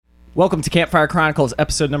Welcome to Campfire Chronicles,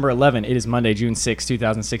 episode number 11. It is Monday, June 6,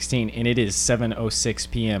 2016, and it is 7:06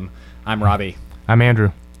 p.m. I'm Robbie. I'm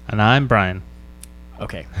Andrew. And I'm Brian.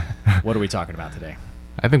 Okay, what are we talking about today?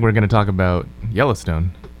 I think we're going to talk about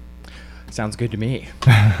Yellowstone. Sounds good to me.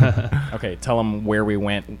 Okay, tell them where we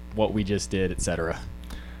went, what we just did, etc.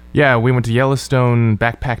 Yeah, we went to Yellowstone,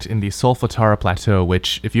 backpacked in the Solfatara Plateau,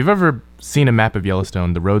 which, if you've ever seen a map of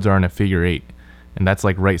Yellowstone, the roads are in a figure 8, and that's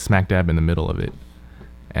like right smack dab in the middle of it.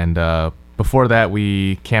 And before that,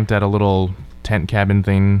 we camped at a little tent cabin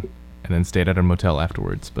thing and then stayed at a motel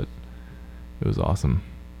afterwards, but it was awesome.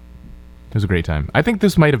 It was a great time. I think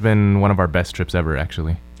this might have been one of our best trips ever,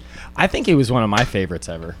 actually. I think it was one of my favorites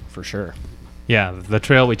ever, for sure. Yeah, the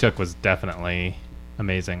trail we took was definitely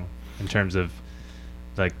amazing in terms of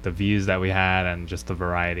like the views that we had and just the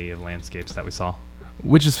variety of landscapes that we saw.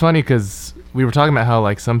 Which is funny because we were talking about how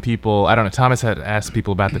like some people, I don't know, Thomas had asked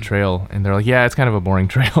people about the trail and they're like, yeah, it's kind of a boring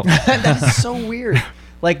trail. That is so weird.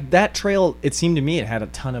 Like that trail, it seemed to me it had a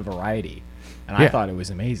ton of variety. And I thought it was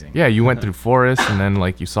amazing. Yeah, you went through forests and then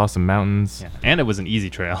like you saw some mountains. Yeah, and it was an easy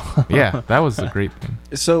trail. Yeah, that was a great thing.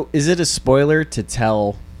 So is it a spoiler to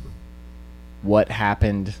tell what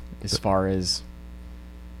happened as far as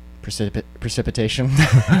precipitation?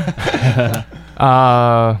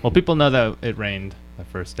 Well, people know that it rained the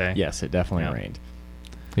first day. Yes, it definitely rained.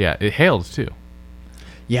 Yeah, it hailed too.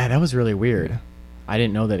 Yeah, that was really weird. I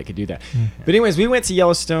didn't know that it could do that. But anyways, we went to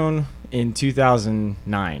Yellowstone in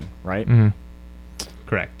 2009, right? Mm-hmm.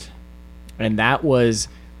 Correct. And that was,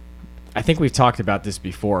 I think we've talked about this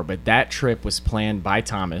before, but that trip was planned by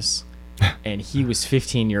Thomas, and he was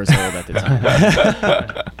 15 years old at the time.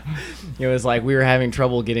 It was like we were having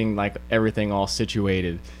trouble getting like everything all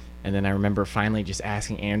situated. And then I remember finally just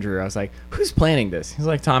asking Andrew, I was like, who's planning this? He's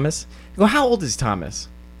like, Thomas. I go, how old is Thomas?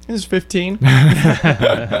 He was 15.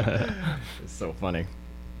 It's so funny.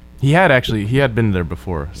 He had been there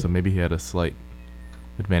before, so maybe he had a slight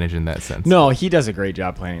advantage in that sense. No, he does a great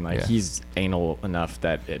job planning. Like, Yeah. he's anal enough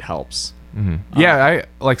that it helps. Mm-hmm. Yeah,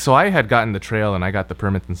 I had gotten the trail and I got the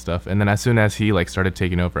permits and stuff, and then as soon as he like started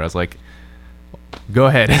taking over, I was like, go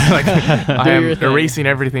ahead. Like, I am erasing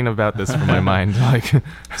everything about this from my mind. Like,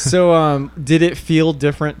 So, did it feel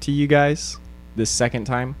different to you guys this second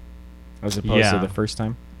time as opposed to Yeah. the first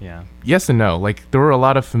time? Yeah. yes and no. Like, there were a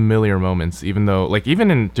lot of familiar moments, even though, like, even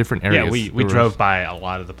in different areas. Yeah, we there was- drove by a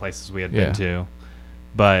lot of the places we had Yeah. been to.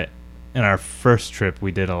 But in our first trip,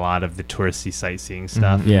 we did a lot of the touristy sightseeing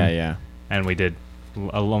stuff. Yeah, yeah. And we did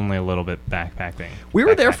only a little bit backpacking. We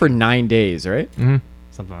were there for Backpacking. 9 days, right? Mhm.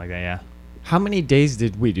 Something like that, yeah. How many days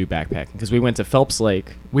did we do backpacking? Because we went to Phelps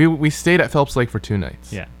Lake. We stayed at Phelps Lake for 2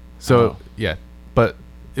 nights. Yeah. So, yeah. But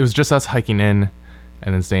it was just us hiking in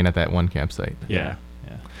and then staying at that one campsite. Yeah.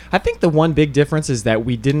 I think the one big difference is that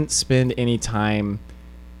we didn't spend any time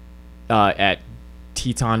at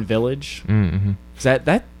Teton Village. Mm-hmm.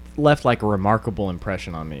 That left like a remarkable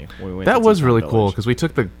impression on me when we went. That to was Teton really Village. cool because we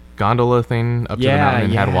took the gondola thing up to the mountain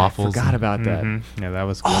and had waffles. I forgot about that. Mhm. Yeah, that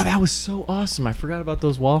was cool. Oh, that was so awesome! I forgot about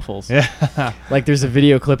those waffles. Yeah. Like, there's a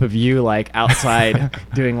video clip of you like outside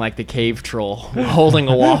doing like the cave troll, holding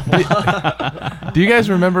a waffle. Do you guys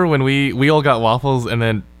remember when we all got waffles and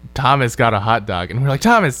then Thomas got a hot dog and we were like,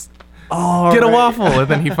 Thomas, get a waffle, and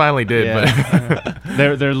then he finally did. Yeah.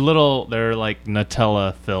 They're little. They're like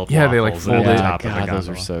Nutella filled. Yeah, they, like, waffles at fold the it. top of the God, those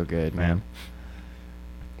are gondola. so good, man. Man.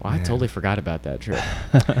 Well, I Yeah. totally forgot about that trip.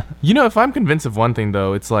 You know, if I'm convinced of one thing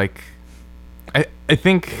though, it's like I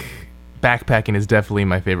think backpacking is definitely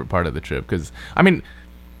my favorite part of the trip because I mean,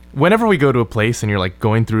 whenever we go to a place and you're like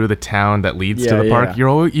going through the town that leads to Yeah, the park,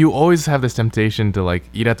 yeah. you always have this temptation to like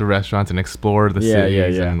eat at the restaurants and explore the Yeah, yeah,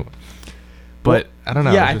 cities. yeah. And, but I don't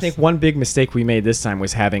know. Yeah, I just- think one big mistake we made this time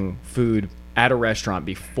was having food at a restaurant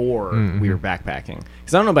before we were backpacking.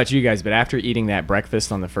 Because I don't know about you guys, but after eating that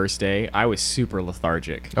breakfast on the first day, I was super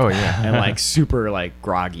lethargic. Oh yeah. And like super like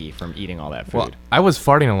groggy from eating all that food. Well, I was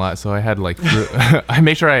farting a lot, so I had like fruit. I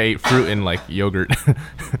made sure I ate fruit and like yogurt.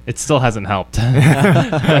 It still hasn't helped.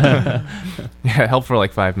 Yeah, it helped for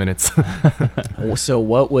like 5 minutes. So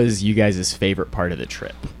what was you guys' favorite part of the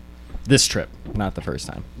trip? This trip, not the first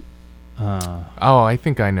time. Oh, I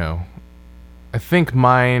think I know. I think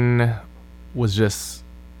mine was just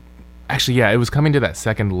actually, yeah, it was coming to that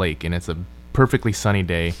second lake and it's a perfectly sunny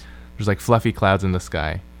day. There's like fluffy clouds in the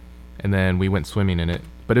sky. And then we went swimming in it.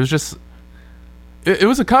 But it was just it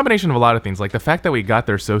was a combination of a lot of things. Like the fact that we got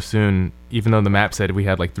there so soon, even though the map said we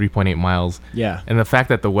had like 3.8 miles. Yeah. And the fact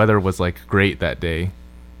that the weather was like great that day.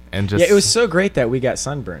 And just Yeah, it was so great that we got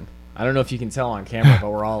sunburned. I don't know if you can tell on camera, but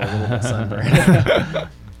we're all a little bit sunburned.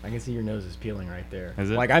 I can see your nose is peeling right there. Is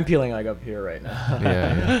it? Like I'm peeling like up here right now.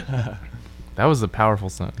 yeah. That was a powerful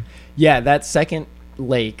sun. Yeah, that second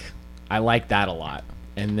lake, I like that a lot.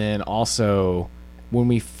 And then also, when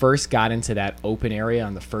we first got into that open area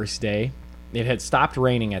on the first day, it had stopped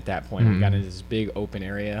raining at that point. We got into this big open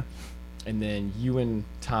area. And then you and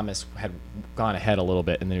Thomas had gone ahead a little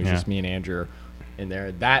bit, and then it was just me and Andrew in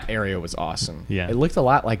there. That area was awesome. Yeah. It looked a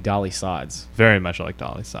lot like Dolly Sods. Very much like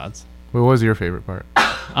Dolly Sods. What was your favorite part?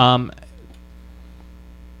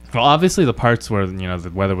 Well, obviously the parts where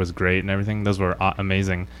the weather was great and everything, those were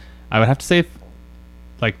amazing. I would have to say,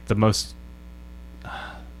 like the most.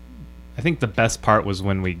 I think the best part was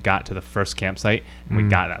when we got to the first campsite and we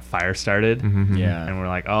got that fire started. Yeah. And we're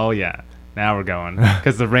like, oh yeah, now we're going,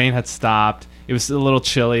 because the rain had stopped. It was a little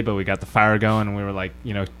chilly, but we got the fire going, and we were like,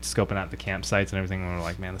 scoping out the campsites and everything. And we were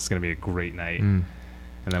like, man, this is gonna be a great night. And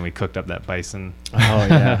then we cooked up that bison. Oh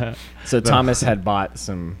yeah. So Thomas had bought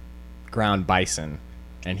some ground bison,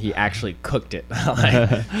 and he actually cooked it.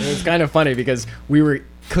 It was kind of funny because we were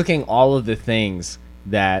cooking all of the things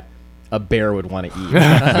that a bear would want to eat.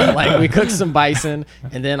 Like we cooked some bison,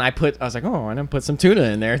 and then I was like, oh, I'm gonna put some tuna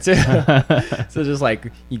in there too. So just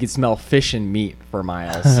like you could smell fish and meat for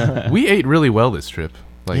miles. We ate really well this trip.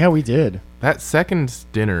 Like, Yeah, we did. that second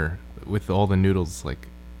dinner with all the noodles, like,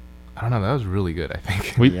 I don't know, that was really good, I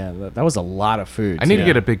think. Yeah, that was a lot of food. I need too. to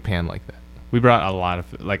get a big pan like that. We brought a lot of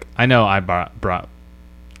food. Like, I know I brought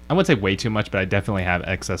I wouldn't say way too much, but I definitely have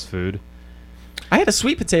excess food. I had a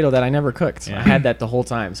sweet potato that I never cooked. Yeah. I had that the whole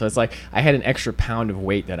time. So it's like I had an extra pound of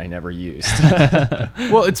weight that I never used.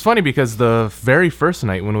 Well, it's funny because the very first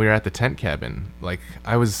night when we were at the tent cabin, like,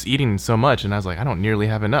 I was eating so much and I was like, I don't nearly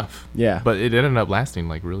have enough. Yeah. But it ended up lasting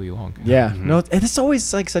like really long. Yeah. No, it's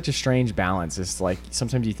always like such a strange balance. It's like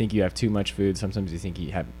sometimes you think you have too much food. Sometimes you think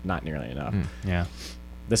you have not nearly enough. Yeah.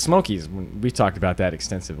 The Smokies, we talked about that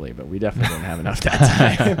extensively, but we definitely didn't have enough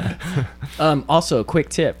that time. Also, a quick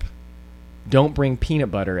tip. Don't bring peanut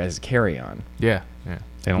butter as carry-on. Yeah.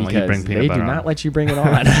 They don't let you bring peanut they butter do on. not let you bring it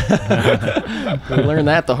on. We learned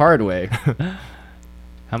that the hard way.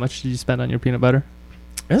 How much did you spend on your peanut butter?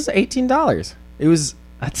 It was $18. It was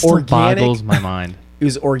That still organic. boggles my mind. It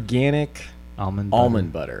was organic Almond butter.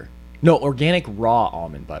 almond butter. No, organic raw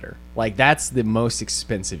almond butter. Like that's the most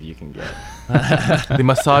expensive you can get. They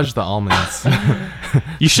massage the almonds.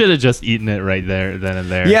 You should have just eaten it right there, then and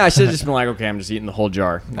there. Yeah, I should have just been like, okay, I'm just eating the whole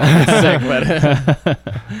jar. It's sick, but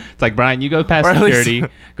It's like, Brian, you go past Or at least-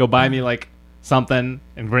 security, go buy me like something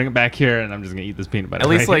and bring it back here, and I'm just gonna eat this peanut butter. At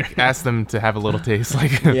least right like here. ask them to have a little taste.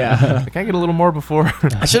 Like, Yeah. can I get a little more before?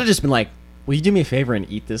 I should have just been like, will you do me a favor and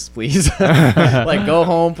eat this, please? Like, go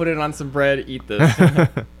home, put it on some bread, eat this.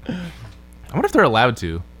 I wonder if they're allowed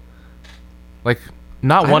to. Like,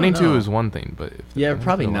 not I wanting don't to know. is one thing, but Yeah, if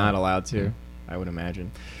probably they're not allowed to. I would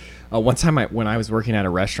imagine. One time, when I was working at a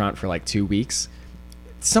restaurant for like 2 weeks,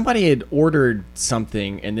 somebody had ordered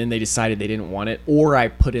something and then they decided they didn't want it, or I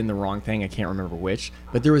put in the wrong thing. I can't remember which,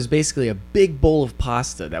 but there was basically a big bowl of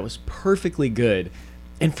pasta that was perfectly good,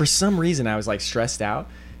 and for some reason I was like stressed out.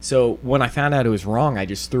 So when I found out it was wrong, I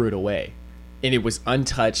just threw it away, and it was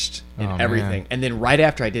untouched and Oh, man. everything. And then right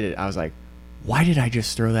after I did it, I was like, why did I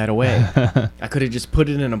just throw that away? I could have just put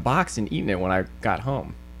it in a box and eaten it when I got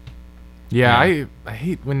home. Yeah, I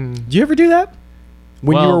hate when. Do you ever do that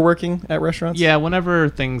when you Well, were working at restaurants? Yeah, whenever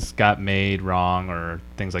things got made wrong or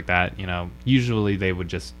things like that, usually we would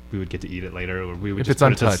get to eat it later, or we would If just it's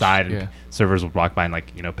put it to the untouched, side, yeah. and servers would walk by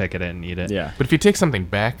and pick it and eat it. Yeah. But if you take something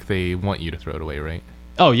back, they want you to throw it away, right?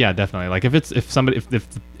 Oh yeah, definitely. Like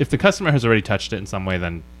if the customer has already touched it in some way,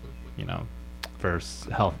 then for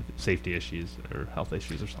health safety issues or health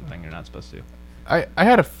issues or something, you're not supposed to. I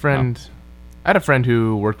had a friend. I had a friend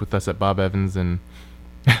who worked with us at Bob Evans, and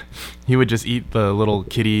he would just eat the little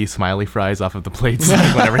kitty smiley fries off of the plates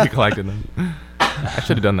whenever he collected them. I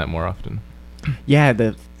should have done that more often. Yeah,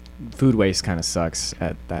 the food waste kind of sucks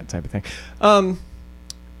at that type of thing.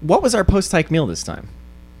 What was our post-hike meal this time?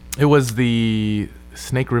 It was the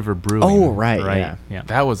Snake River Brewing. Oh, right. Right. Yeah. Yeah.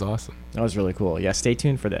 That was awesome. That was really cool. Yeah, stay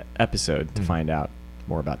tuned for the episode to find out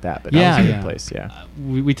more about that. But Yeah, that was a yeah. good place. Yeah.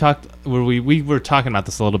 We talked where we were talking about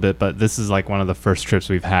this a little bit, but this is like one of the first trips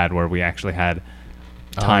we've had where we actually had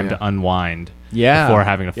time yeah. to unwind Yeah. before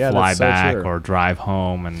having to Yeah, fly that's so back true. or drive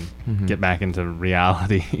home and get back into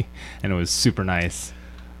reality. And it was super nice.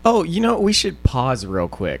 Oh, we should pause real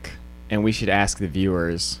quick and we should ask the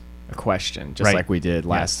viewers a question, just Right. like we did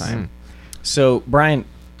last Yes. time. So, Brian,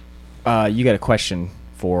 you got a question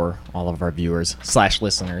for all of our viewers /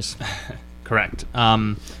 listeners. Correct.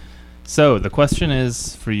 So the question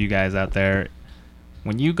is for you guys out there: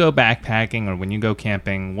 when you go backpacking or when you go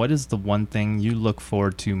camping, what is the one thing you look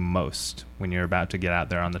forward to most when you're about to get out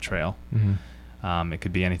there on the trail? It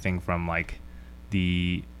could be anything from like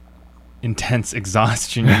the intense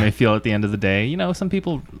exhaustion you may feel at the end of the day. You know, some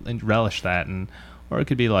people relish that, or it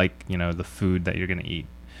could be like, you know, the food that you're going to eat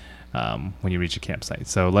when you reach a campsite.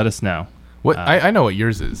 So let us know. What I know what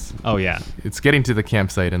yours is. Oh yeah, It's getting to the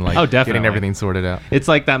campsite and like definitely getting everything sorted out. It's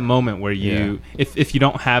like that moment where you, if you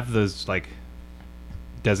don't have those like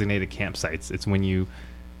designated campsites, it's when you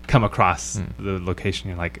come across the location,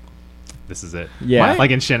 you're like, this is it. Yeah. Like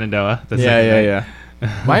in Shenandoah. That's Yeah.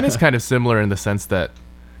 Mine is kind of similar in the sense that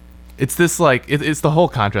it's this like it's the whole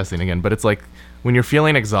contrasting again, but it's like when you're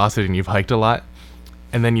feeling exhausted and you've hiked a lot,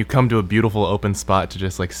 and then you come to a beautiful open spot to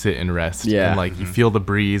just like sit and rest. Yeah. And like you feel the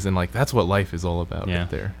breeze, and like that's what life is all about Yeah. right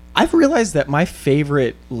there. I've realized that my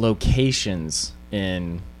favorite locations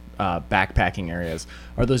in backpacking areas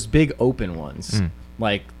are those big open ones,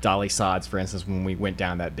 like Dolly Sods, for instance, when we went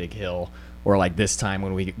down that big hill, or like this time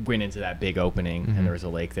when we went into that big opening and there was a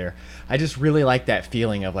lake there. I just really like that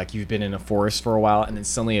feeling of like you've been in a forest for a while and then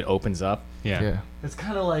suddenly it opens up. Yeah. It's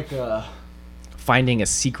kind of like finding a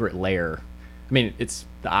secret lair. I mean, it's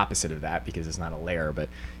the opposite of that because it's not a lair, but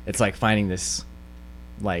it's like finding this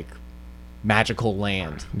like magical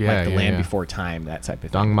land, like the land before time, that type of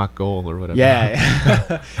thing. Dongmak Gol or whatever.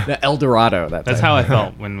 Yeah, the El Dorado. That's how I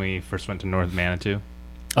felt when we first went to North Manitou.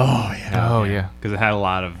 Oh yeah. Oh yeah. Because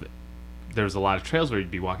there was a lot of trails where you'd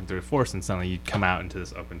be walking through a forest and suddenly you'd come out into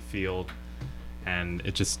this open field, and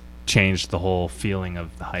it just changed the whole feeling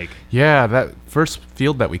of the hike. Yeah, that first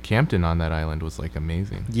field that we camped in on that island was like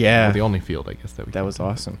amazing. Yeah. Well, the only field I guess that we That camped was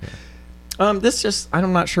in. awesome. This just,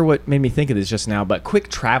 I'm not sure what made me think of this just now, but quick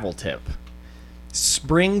travel tip.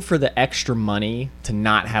 Spring for the extra money to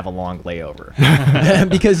not have a long layover.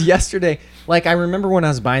 Because yesterday, like I remember when I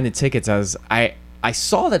was buying the tickets, I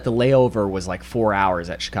saw that the layover was like 4 hours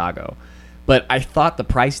at Chicago. But I thought the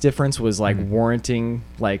price difference was like warranting,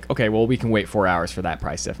 like, okay, well, we can wait 4 hours for that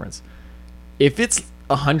price difference. If it's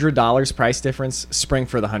 $100 price difference, spring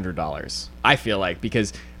for the $100. I feel like,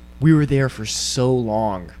 because we were there for so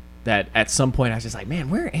long that at some point I was just like, man,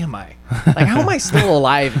 where am I? Like, how am I still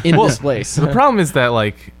alive in this place? The problem is that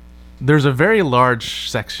like there's a very large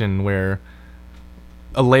section where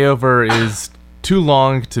a layover is too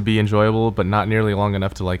long to be enjoyable, but not nearly long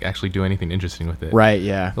enough to like actually do anything interesting with it. Right,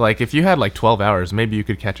 yeah. Like if you had like 12 hours, maybe you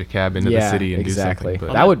could catch a cab into the city and exactly. do something.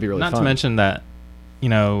 But That would be really Not fun. to mention that, you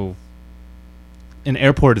know, an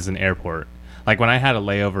airport is an airport. Like when I had a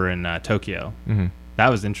layover in Tokyo, that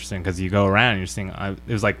was interesting because you go around and you're seeing, it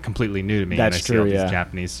was like completely new to me. That's and I see true, all yeah. these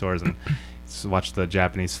Japanese stores and watch the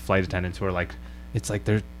Japanese flight attendants who are like, it's like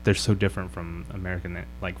they're so different from American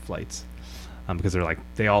like flights. Because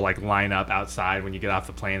they all like line up outside when you get off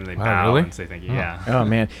the plane and they bow really? and say thank you. Yeah. Oh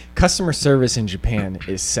man, customer service in Japan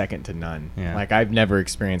is second to none. Yeah. Like I've never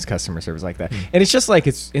experienced customer service like that, and it's just like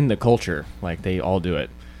it's in the culture. Like they all do it.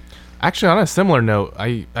 actually, on a similar note,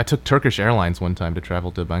 I took Turkish Airlines one time to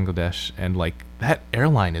travel to Bangladesh, and like that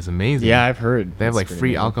airline is amazing. Yeah, I've heard They have That's like pretty free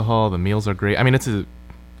amazing. alcohol. The meals are great. I mean, it's a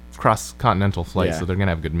cross-continental flight, Yeah. so they're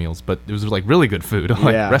gonna have good meals. But it was like really good food,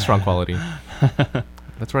 like Yeah. restaurant quality.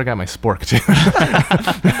 That's where I got my spork too.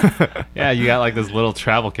 Yeah, you got like this little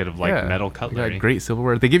travel kit of like Yeah. metal They cutlery. got great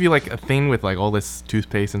silverware. They give you like a thing with like all this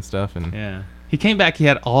toothpaste and stuff, and Yeah. He came back. He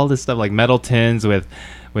had all this stuff like metal tins with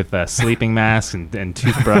sleeping masks and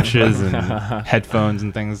toothbrushes and headphones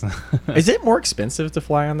and things. Is it more expensive to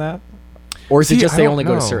fly on that, or is it See, just I they don't only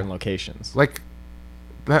go to know. certain locations? like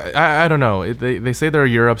I don't know. They say they're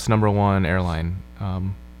Europe's #1 airline,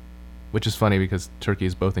 which is funny because Turkey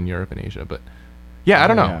is both in Europe and Asia. But yeah, I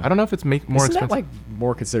don't know. Yeah. I don't know if it's more Isn't expensive. that like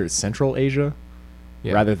more considered Central Asia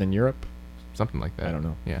Yeah. rather than Europe? Something like that. I don't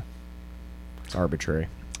know. Yeah. It's arbitrary.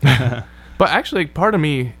 But actually, part of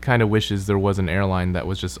me kind of wishes there was an airline that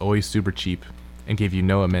was just always super cheap and gave you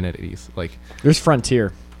no amenities, like There's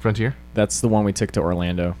Frontier. Frontier. That's the one we took to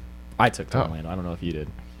Orlando. I took to Oh. Orlando. I don't know if you did.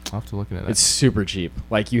 I'll have to look into that. It's super cheap.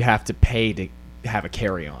 Like you have to pay to have a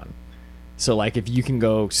carry-on. So like if you can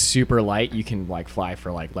go super light, you can like fly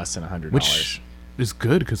for like less than $100. Which is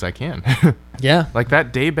good because I can. Yeah. Like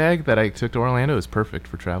that day bag that I took to Orlando is perfect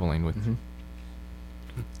for traveling with.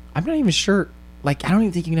 I'm not even sure. Like I don't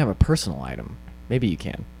even think you can have a personal item. Maybe you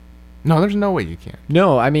can. No, there's no way you can.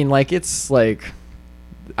 No, I mean like it's like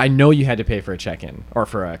I know you had to pay for a check-in or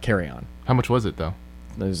for a carry-on. How much was it though?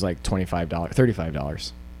 It was like $25,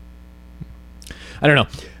 $35. I don't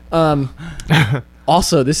know.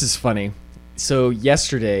 Also, this is funny. So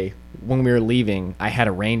yesterday, when we were leaving, I had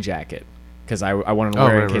a rain jacket because I wanted to Oh,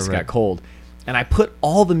 wear it right, in case right, it right. got cold. And I put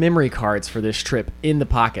all the memory cards for this trip in the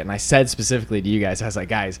pocket. And I said specifically to you guys, I was like,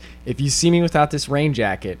 guys, if you see me without this rain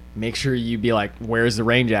jacket, make sure you be like, where's the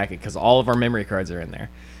rain jacket? Because all of our memory cards are in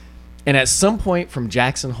there. And at some point from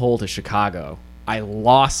Jackson Hole to Chicago, I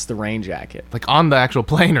lost the rain jacket. Like on the actual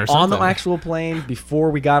plane or something? On the actual plane,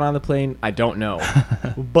 before we got on the plane, I don't know.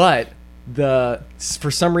 But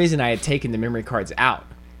for some reason, I had taken the memory cards out,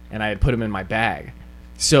 and I had put them in my bag.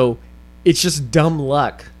 So it's just dumb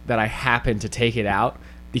luck that I happened to take it out,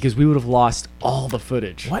 because we would have lost all the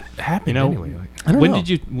footage. What happened You know, anyway? Like, I don't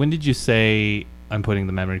know. When did you say I'm putting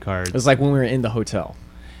the memory cards? It was like when we were in the hotel.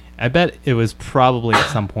 I bet it was probably at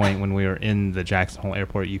some point when we were in the Jackson Hole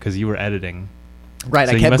Airport because you were editing. Right,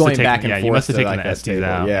 So I you kept must have going taken- back and yeah, forth. you must have to, taken like, the that SDs table.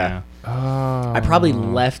 out. Yeah. oh. I probably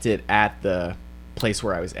left it at the place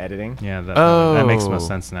where I was editing. Yeah, that makes Oh. most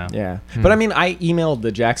sense now. Yeah. But I mean, I emailed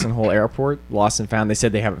the Jackson Hole Airport, lost and found. They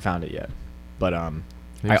said they haven't found it yet. But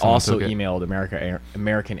Maybe I someone also took it. emailed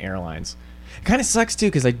American Airlines. It kind of sucks too,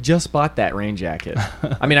 because I just bought that rain jacket.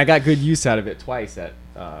 I mean, I got good use out of it twice at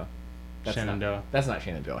Shenandoah. That's not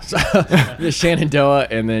Shenandoah. Shenandoah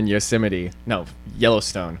and then Yosemite. No,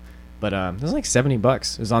 Yellowstone. But it was like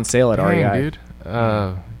 $70. It was on sale at Dang, REI.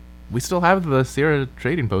 dude. We still have the Sierra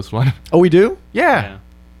Trading Post one. Oh, we do? Yeah. Yeah.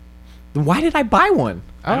 Then why did I buy one?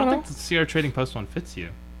 I don't know. think the Sierra Trading Post one fits you.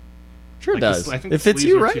 Sure Like, does. I think It the fits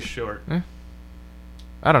sleeves you, are right? Too short.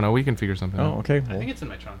 I don't know. We can figure something Oh, out. okay. I Well, think it's in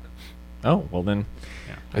my trunk. oh, well then.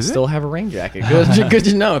 Yeah. I Is it? still have a rain jacket. Good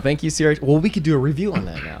to know. Thank you, Sierra. Well, we could do a review on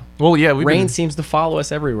that now. Well, yeah, Rain seems to follow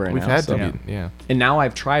us everywhere we've now. had so- to be, yeah. And now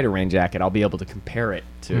I've tried a rain jacket. I'll be able to compare it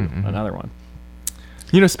to another one.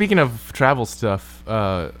 You know, speaking of travel stuff,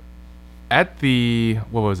 at the,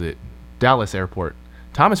 what was it, Dallas airport,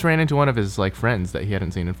 Thomas ran into one of his like friends that he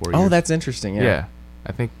hadn't seen in 4 years. Oh, that's interesting. Yeah. Yeah.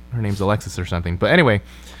 I think her name's Alexis or something. But anyway,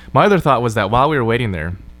 my other thought was that while we were waiting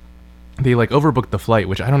there, they like overbooked the flight,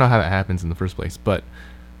 which I don't know how that happens in the first place. But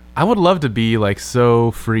I would love to be like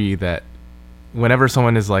so free that whenever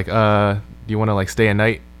someone is like, do you want to like stay a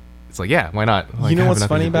night? It's like, yeah, why not? Like, You know I have what's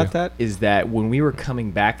nothing funny to about do. that is that when we were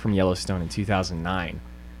coming back from Yellowstone in 2009,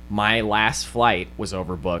 my last flight was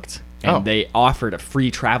overbooked, and Oh. they offered a free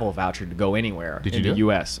travel voucher to go anywhere Did in you the do it?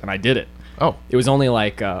 U.S., and I did it. Oh, It was only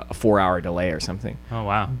like a 4-hour delay or something. Oh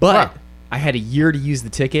wow. But Wow. I had a year to use the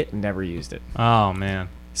ticket and never used it. Oh man.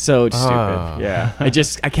 So stupid. Oh. Yeah.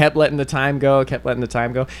 I kept letting the time go, It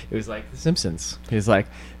was like The Simpsons. He was like,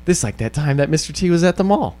 this is like that time that Mr. T was at the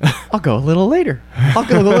mall. I'll go a little later.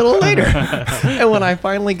 And when I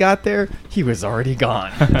finally got there, he was already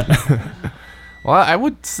gone. well, I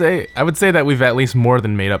would say that we've at least more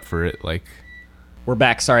than made up for it. Like, We're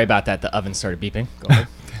back. Sorry about that. The oven started beeping. Go ahead.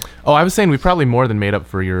 oh, I was saying we probably more than made up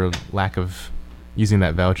for your lack of using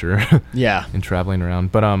that voucher. Yeah. and traveling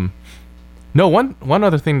around. But no, one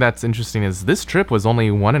other thing that's interesting is this trip was only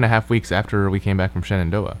 1.5 weeks after we came back from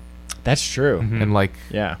Shenandoah, That's true. and like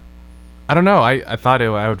Yeah. I don't know, I thought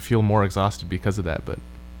I would feel more exhausted because of that, but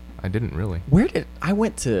I didn't really. We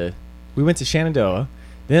went to Shenandoah,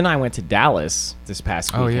 then I went to Dallas this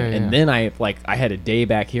past Oh, weekend, yeah, and yeah. then I had a day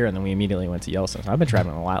back here, and then we immediately went to Yellowstone. I've been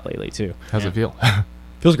traveling a lot lately too. How's it feel?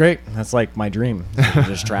 Feels great. That's like my dream. To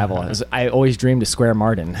just travel. I always dreamed to Square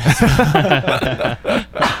Martin.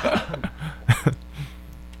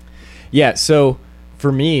 Yeah. So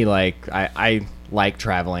for me, like I like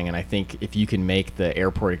traveling, and I think if you can make the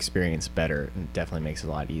airport experience better, it definitely makes it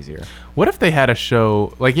a lot easier. What if they had a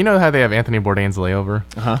show like, you know how they have Anthony Bourdain's Layover?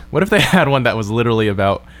 Uh-huh. What if they had one that was literally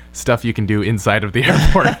about stuff you can do inside of the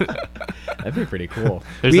airport? That'd be pretty cool.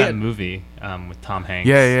 There's We that had- movie with Tom Hanks.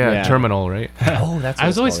 yeah, Yeah. Terminal, right? Oh, that's. What I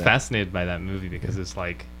was it's always called, yeah. fascinated by that movie because it's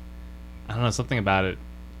like, I don't know, something about it,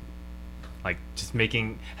 like just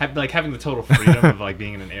having the total freedom of like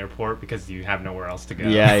being in an airport because you have nowhere else to go.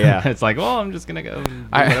 Yeah, yeah. It's like, well, I'm just gonna go and do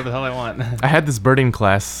I- whatever the hell I want. I had this birding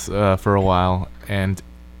class for a while, and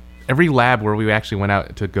every lab where we actually went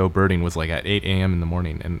out to go birding was like at 8 a.m. in the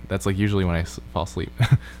morning, and that's like usually when I fall asleep.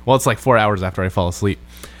 Well, it's like 4 hours after I fall asleep.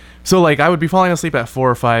 So like I would be falling asleep at 4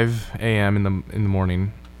 or 5 a.m. in the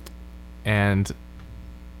morning,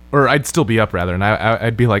 or I'd still be up rather, and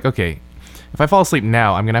I'd be like, okay, if I fall asleep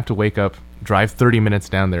now, I'm gonna have to wake up, drive 30 minutes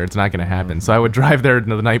down there. It's not gonna happen. So I would drive there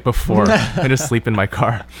the night before and just sleep in my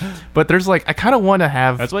car. But there's like, I kind of want to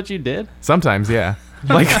have. That's what you did. Sometimes, yeah.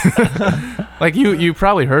 Like, like you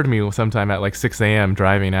probably heard me sometime at like 6 a.m.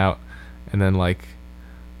 driving out, and then like,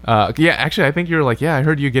 yeah. Actually, I think you were like, yeah, I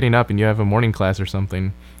heard you getting up and you have a morning class or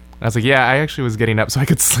something. I was like, yeah, I actually was getting up so I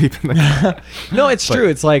could sleep in the car. No, it's true.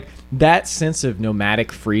 It's like that sense of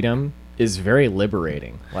nomadic freedom is very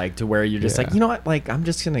liberating. Like to where you're just Yeah. like, you know what? Like I'm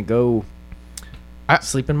just gonna go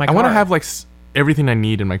sleep in my I car. want to have like everything I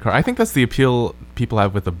need in my car. I think that's the appeal people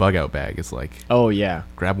have with the bug out bag. Is like, Oh yeah.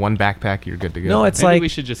 grab one backpack, you're good to go. No, it's Maybe like we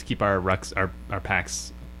should just keep our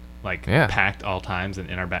packs like Yeah. packed all times and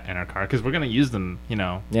in our car because we're gonna use them.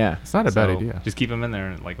 Yeah. It's not a bad So idea. Just keep them in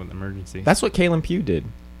there like with emergency. That's what Kalen Pugh did.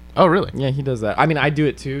 Oh, really? Yeah, he does that. I mean, I do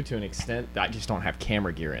it too, to an extent. I just don't have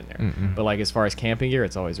camera gear in there. Mm-mm. But like as far as camping gear,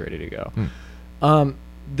 it's always ready to go. Mm.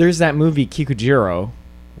 There's that movie Kikujiro,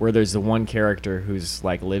 where there's the one character who's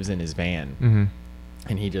like lives in his van, Mm-hmm.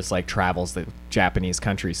 and he just like travels the Japanese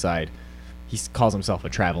countryside. He calls himself a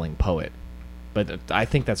traveling poet. But I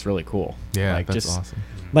think that's really cool. Yeah, like, that's just, awesome.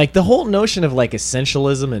 Like the whole notion of like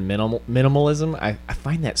essentialism and minimalism, I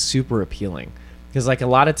find that super appealing. Because like a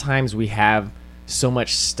lot of times we have so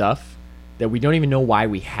much stuff that we don't even know why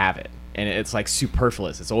we have it. And it's like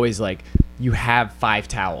superfluous. It's always like you have 5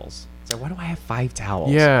 towels. It's like, why do I have 5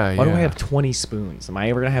 towels? Yeah, Why do I yeah. have 20 spoons? Am I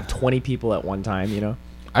ever going to have 20 people at one time, you know?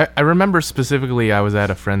 I remember specifically I was at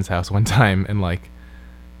a friend's house one time and like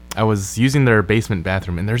I was using their basement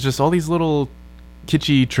bathroom and there's just all these little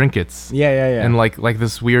kitschy trinkets Yeah. and like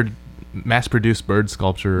this weird mass-produced bird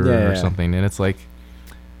sculpture or Yeah. something, and it's like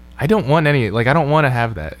I don't want to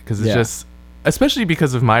have that because it's Yeah. just, especially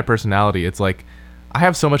because of my personality, it's like I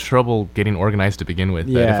have so much trouble getting organized to begin with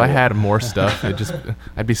that Yeah, if I yeah. had more stuff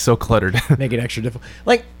I'd be so cluttered. Make it extra difficult.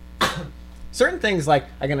 Like certain things, like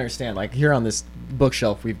I can understand. Like here on this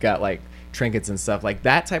bookshelf, we've got like trinkets and stuff like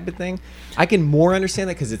that type of thing. I can more understand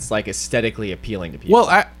that because it's like aesthetically appealing to people.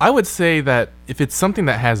 Well, I would say that if it's something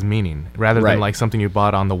that has meaning rather Right. than like something you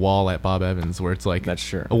bought on the wall at Bob Evans where it's like That's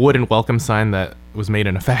true. a wooden welcome sign that was made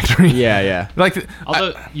in a factory. yeah. Like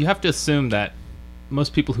Although you have to assume that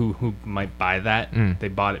most people who might buy that, Mm. they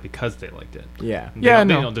bought it because they liked it. Yeah. They Yeah, don't,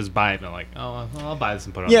 no. They don't just buy it and they're like, oh, well, I'll buy this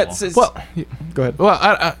and put it on Yeah. the wall. It's, well, go ahead.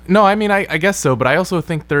 well, no, I mean, I guess so, but I also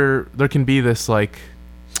think there can be this like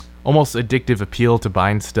almost addictive appeal to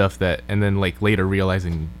buying stuff that, and then like later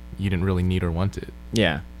realizing you didn't really need or want it.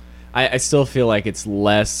 Yeah. I still feel like it's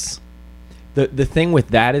less. The thing with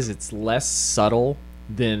that is it's less subtle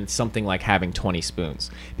than something like having 20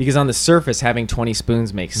 spoons, because on the surface having 20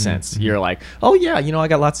 spoons makes sense. You're like, oh yeah, I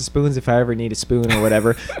got lots of spoons if I ever need a spoon or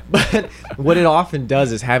whatever. But what it often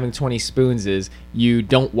does is having 20 spoons is you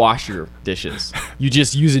don't wash your dishes, you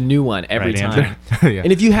just use a new one every Right time. answer. Yeah.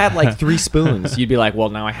 And if you had like 3 spoons, you'd be like, well,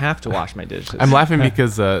 now I have to wash my dishes. I'm laughing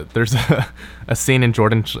because there's a scene in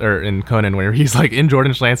in Conan where he's like in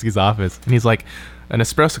Jordan Schlansky's office and he's like, an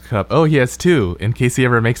espresso cup. Oh, he has 2 in case he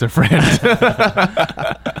ever makes a friend.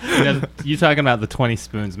 You talking about the 20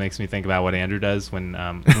 spoons makes me think about what Andrew does when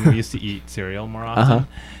we used to eat cereal more often. Uh-huh.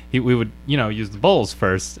 We would, use the bowls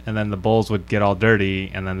first, and then the bowls would get all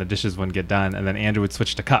dirty, and then the dishes wouldn't get done, and then Andrew would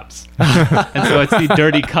switch to cups. And so I'd see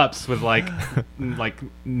dirty cups with like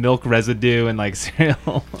milk residue and like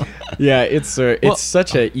cereal. Yeah, it's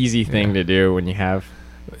such an easy thing to do when you have.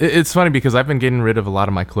 It's funny because I've been getting rid of a lot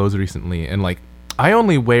of my clothes recently, and like I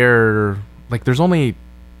only wear like there's only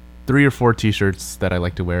 3 or 4 t-shirts that I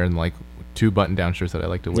like to wear and like 2 button-down shirts that I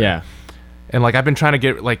like to wear. Yeah. And like I've been trying to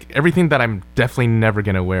get like everything that I'm definitely never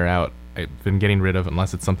gonna wear out. I've been getting rid of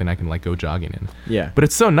unless it's something I can like go jogging in. Yeah. But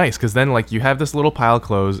it's so nice because then like you have this little pile of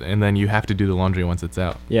clothes and then you have to do the laundry once it's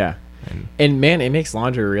out. Yeah. And And man, it makes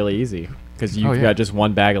laundry really easy because you've Oh, yeah. got just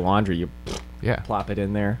one bag of laundry. You yeah. plop it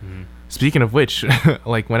in there. Speaking of which,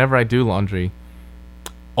 like whenever I do laundry,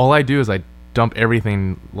 all I do is I dump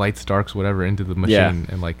everything, lights, darks, whatever, into the machine Yeah.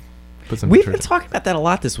 and like put some We've been detergent. talking about that a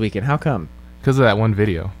lot this weekend. How come? Because of that one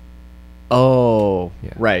video, Oh,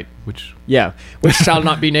 Yeah. right. which Yeah, which shall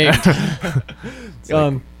not be named.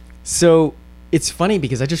 So it's funny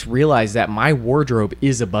because I just realized that my wardrobe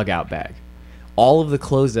is a bug out bag. All of the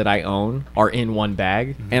clothes that I own are in one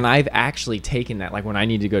bag, and I've actually taken that. Like when I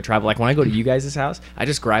need to go travel, like when I go to you guys' house, I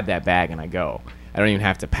just grab that bag and I go. I don't even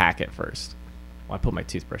have to pack it first. Well, I put my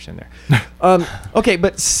toothbrush in there. Okay,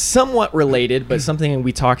 but somewhat related, but something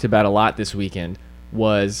we talked about a lot this weekend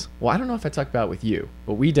was, well, I don't know if I talked about it with you,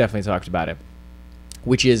 but we definitely talked about it,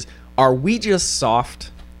 which is, are we just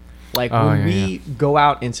soft? Like Oh, when yeah, we go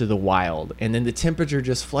out into the wild and then the temperature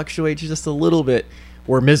just fluctuates just a little bit,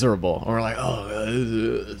 we're miserable. Or we're like, oh, God,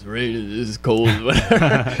 it's raining, this is cold,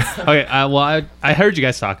 whatever. Okay, well, I heard you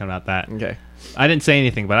guys talking about that. Okay. I didn't say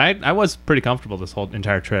anything, but I was pretty comfortable this whole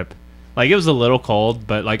entire trip. Like, it was a little cold,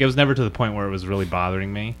 but like it was never to the point where it was really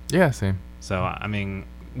bothering me. yeah, same. So I mean,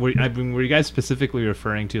 were you guys specifically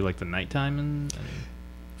referring to like the nighttime and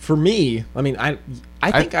For me, I mean, I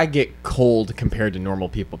think I get cold compared to normal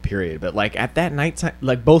people, period. But like at that nighttime,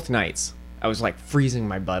 like both nights, I was like freezing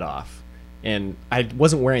my butt off, and I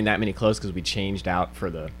wasn't wearing that many clothes because we changed out for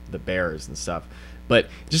the bears and stuff. But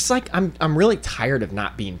just like I'm really tired of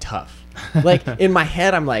not being tough. Like in my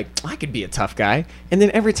head, I'm like, I could be a tough guy, and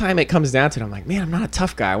then every time it comes down to it, I'm like, man, I'm not a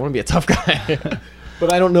tough guy. I want to be a tough guy.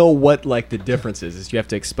 But I don't know what like the difference is. Is you have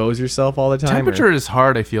to expose yourself all the time? Temperature is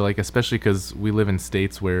hard, I feel like, especially because we live in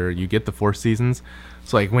states where you get the 4 seasons.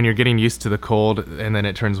 So like when you're getting used to the cold and then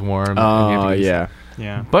it turns warm. Oh yeah.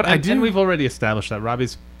 Yeah. But and we've already established that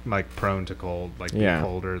Robbie's like prone to cold, like being Yeah.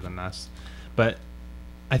 colder than us. But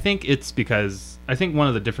I think it's because I think one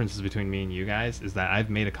of the differences between me and you guys is that I've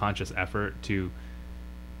made a conscious effort to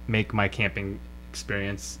make my camping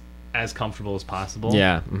experience as comfortable as possible.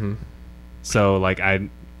 Yeah. Mm-hmm. So like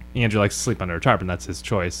Andrew likes to sleep under a tarp, and that's his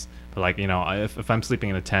choice. But like, you know, if I'm sleeping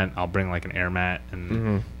in a tent, I'll bring like an air mat, and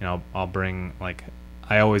you know, I'll bring like,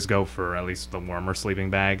 I always go for at least the warmer sleeping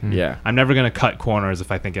bag. Yeah. I'm never gonna cut corners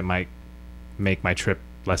if I think it might make my trip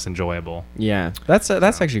less enjoyable. Yeah. That's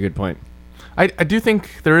actually a good point. I do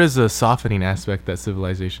think there is a softening aspect that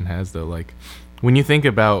civilization has, though. Like, when you think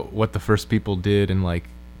about what the first people did and, like,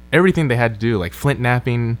 everything they had to do, like flint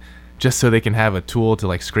knapping, just so they can have a tool to,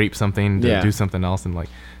 like, scrape something, to do something else. And, like,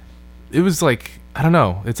 it was, like, I don't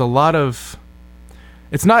know. It's a lot of...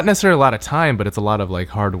 It's not necessarily a lot of time, but it's a lot of, like,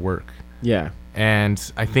 hard work. Yeah.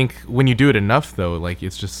 And I think when you do it enough, though, like,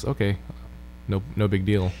 it's just, okay, no big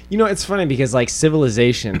deal. You know, it's funny because, like,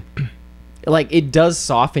 civilization... like it does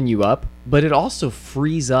soften you up, but it also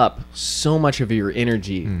frees up so much of your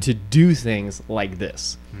energy to do things like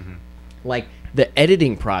this. Like the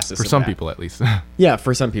editing process For of some that. people, at least. Yeah,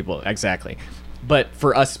 for some people, exactly. But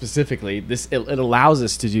for us specifically, it allows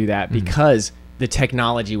us to do that because the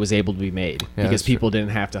technology was able to be made, Yeah, because that's true. people didn't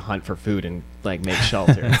have to hunt for food and like make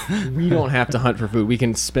shelter. We don't have to hunt for food. We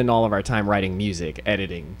can spend all of our time writing music,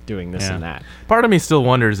 editing, doing this Yeah. and that. Part of me still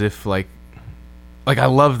wonders if, like I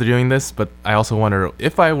love doing this, but I also wonder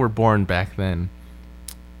if I were born back then,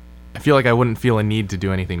 I feel like I wouldn't feel a need to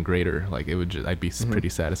do anything greater. Like it would, I'd be pretty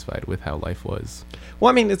satisfied with how life was Well,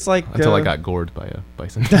 I mean, it's like until I got gored by a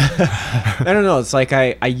bison. I don't know. It's like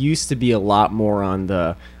I used to be a lot more on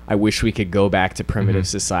the I wish we could go back to primitive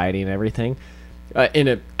society and everything.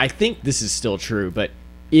 I think this is still true, but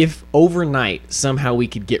if overnight somehow we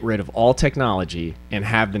could get rid of all technology and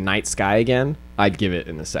have the night sky again, I'd give it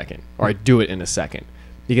in a second, or I'd do it in a second.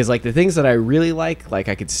 Because like the things that I really like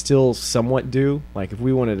I could still somewhat do. Like if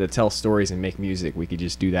we wanted to tell stories and make music, we could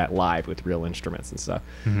just do that live with real instruments and stuff.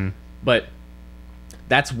 But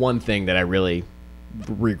that's one thing that I really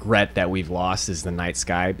regret that we've lost is the night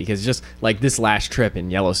sky, because just like this last trip in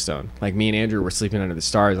Yellowstone, like me and Andrew were sleeping under the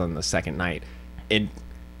stars on the second night.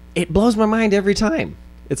 It blows my mind every time.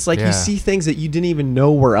 It's like you see things that you didn't even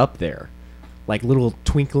know were up there, like little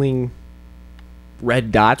twinkling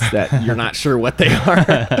red dots that you're not sure what they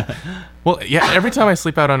are. Well, yeah, every time I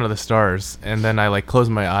sleep out under the stars and then I like close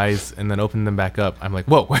my eyes and then open them back up, I'm like,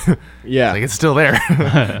 whoa. Yeah. Like it's still there.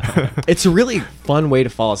 It's a really fun way to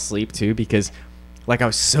fall asleep too, because like I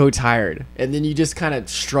was so tired, and then you just kind of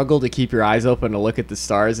struggle to keep your eyes open to look at the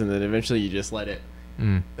stars, and then eventually you just let it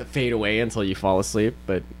fade away until you fall asleep.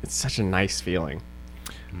 But it's such a nice feeling.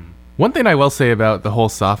 One thing I will say about the whole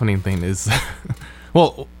softening thing is,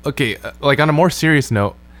 well, okay, like on a more serious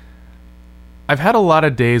note, I've had a lot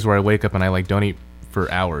of days where I wake up and I like don't eat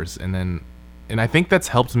for hours, and I think that's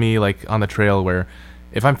helped me like on the trail, where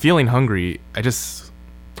if I'm feeling hungry,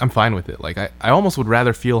 I'm fine with it. Like I almost would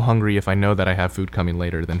rather feel hungry if I know that I have food coming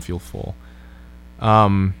later than feel full.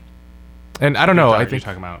 And I don't know, I You're think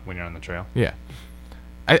talking about when you're on the trail. yeah.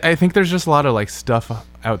 I think there's just a lot of like stuff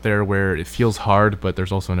out there where it feels hard, but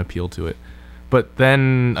there's also an appeal to it. But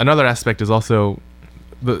then another aspect is also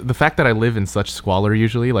the fact that I live in such squalor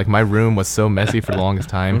usually. Like my room was so messy for the longest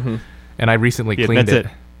time, and I recently He cleaned admits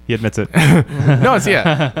it. He admits it. No, it's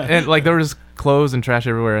and like there was clothes and trash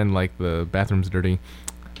everywhere, and like the bathroom's dirty.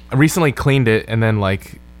 I recently cleaned it, and then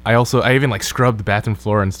like I even like scrubbed the bathroom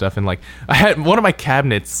floor and stuff, and like I had one of my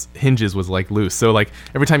cabinets hinges was like loose, so like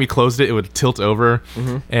every time you closed it, it would tilt over,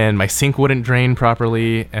 and my sink wouldn't drain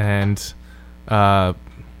properly, and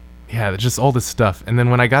just all this stuff. And then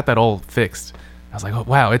when I got that all fixed, I was like, oh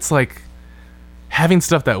wow, it's like having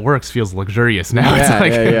stuff that works feels luxurious now. It's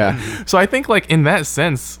like, yeah. So I think like in that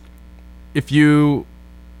sense, if you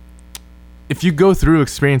go through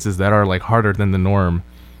experiences that are like harder than the norm,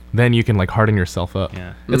 then you can like harden yourself up.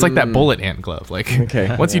 Yeah. It's like that bullet ant glove. Like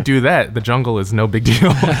Okay. once you do that, the jungle is no big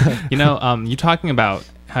deal. You know, you talking about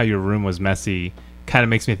how your room was messy kind of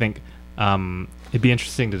makes me think it'd be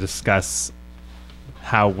interesting to discuss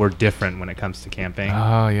how we're different when it comes to camping.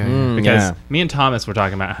 Oh yeah. Because me and Thomas were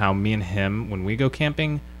talking about how me and him, when we go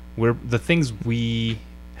camping, the things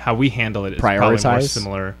how we handle it is probably more Prioritize?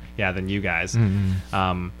 similar, than you guys.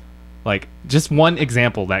 Like just one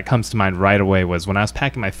example that comes to mind right away was when I was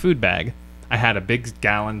packing my food bag. I had a big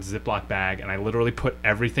gallon Ziploc bag, and I literally put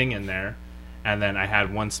everything in there, and then I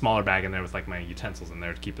had one smaller bag in there with like my utensils in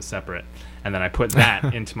there to keep it separate, and then I put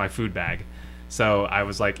that into my food bag. So I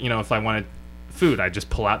was like, if I wanted food, I'd just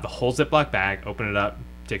pull out the whole Ziploc bag, open it up,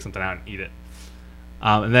 take something out, and eat it.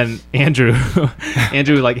 And then Andrew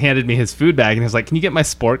like handed me his food bag and he was like, "Can you get my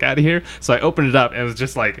spork out of here?" So I opened it up and it was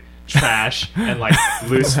just like trash and like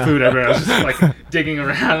loose food everywhere. I was just like digging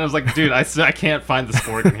around. And I was like, "Dude, I can't find the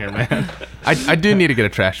spork in here, man." I do need to get a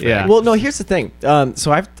trash bag. Yeah. Well, no, here's the thing.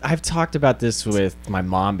 So I've talked about this with my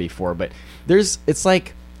mom before, but it's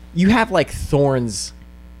like you have like thorns.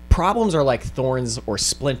 Problems are like thorns or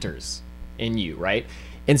splinters in you, right?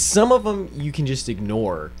 And some of them you can just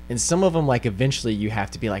ignore, and some of them like eventually you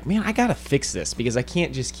have to be like, man, I gotta fix this because I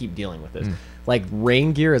can't just keep dealing with this. Like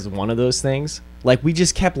rain gear is one of those things. Like we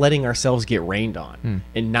just kept letting ourselves get rained on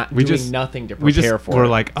and not doing nothing to prepare for it. We're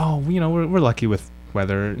like, oh, we're lucky with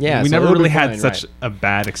weather. Yeah, we so never it'll really be had fine, such right. a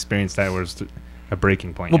bad experience that was a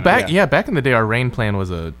breaking point. Well, you know? back in the day, our rain plan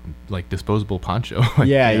was a like disposable poncho. Like,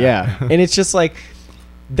 yeah. And it's just like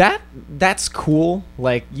that's cool.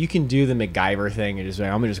 Like you can do the MacGyver thing and just like,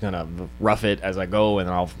 I'm just gonna rough it as I go and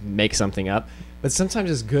I'll make something up. But sometimes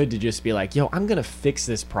it's good to just be like, yo, I'm gonna fix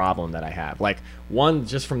this problem that I have. Like one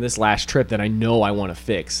just from this last trip that I know I want to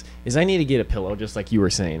fix is I need to get a pillow, just like you were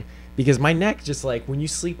saying, because my neck just like when you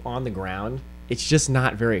sleep on the ground, it's just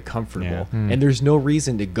not very comfortable. Yeah. And there's no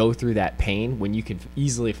reason to go through that pain when you can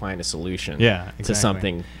easily find a solution Yeah, to exactly.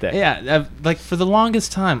 something that like for the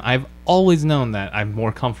longest time, I've always known that I'm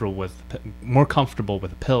more comfortable with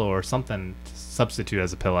a pillow or something to substitute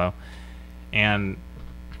as a pillow, and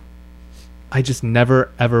I just never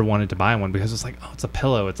ever wanted to buy one because it's like, oh, it's a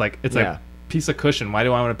pillow. It's like Yeah. a piece of cushion. Why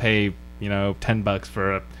do I want to pay $10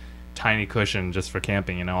 for a tiny cushion just for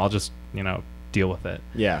camping? I'll just deal with it.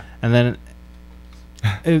 yeah. And then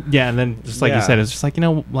and then just like you said, it's just like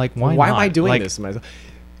like why am not? I doing Like, this to myself?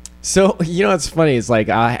 So what's funny is like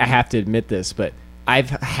I have to admit this, but I've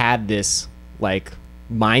had this like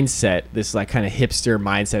mindset, this like kind of hipster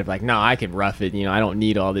mindset of like, no, I can rough it. I don't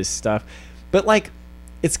need all this stuff. But like,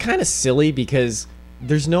 it's kind of silly because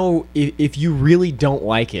there's no if you really don't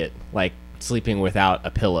like it, like sleeping without a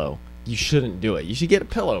pillow, you shouldn't do it. You should get a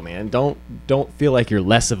pillow, man. Don't feel like you're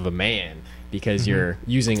less of a man because you're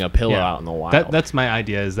using a pillow out in the wild. That's my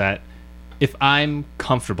idea, is that if I'm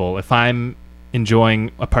comfortable, if I'm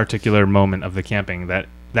enjoying a particular moment of the camping,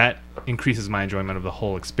 that increases my enjoyment of the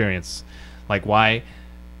whole experience. Like why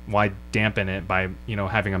dampen it by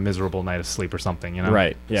having a miserable night of sleep or something,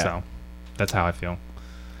 Right, yeah. So that's how I feel.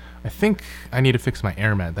 I think I need to fix my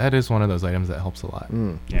air mat. That is one of those items that helps a lot.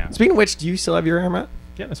 Yeah. Speaking of which, do you still have your air mat?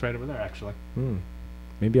 Yeah, that's right over there actually.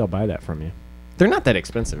 Maybe I'll buy that from you. They're not that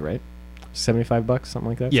expensive, right? $75, something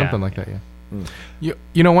like that. Yeah. Something like that,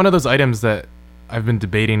 yeah. One of those items that I've been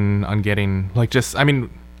debating on getting, like just, I mean,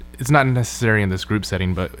 it's not necessary in this group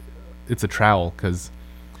setting, but it's a trowel, because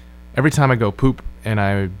every time I go poop and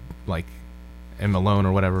I like am alone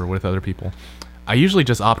or whatever with other people, I usually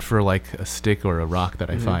just opt for like a stick or a rock that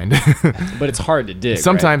I find. But it's hard to dig.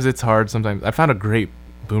 Sometimes it's hard. Sometimes I found a great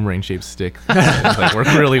boomerang shaped stick that like,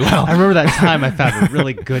 worked really well. I remember that time I found a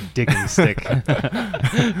really good digging stick.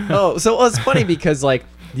 Oh, so it's funny because like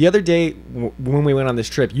the other day when we went on this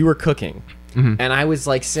trip, you were cooking, and I was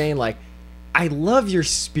like saying like, I love your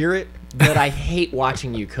spirit, but I hate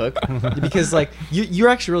watching you cook because like you're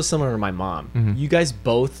actually real similar to my mom. You guys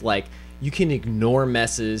both like, you can ignore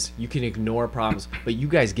messes, you can ignore problems, but you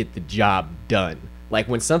guys get the job done. Like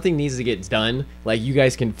when something needs to get done, like you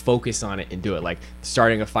guys can focus on it and do it. Like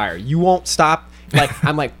starting a fire, you won't stop. Like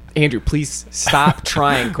I'm like, Andrew, please stop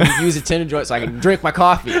trying. Can we use a Tinder joint so I can drink my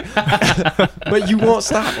coffee? But you won't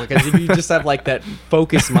stop because if you just have like that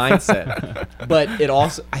focused mindset. But it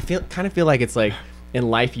also, I kind of feel like it's like in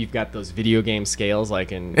life you've got those video game scales,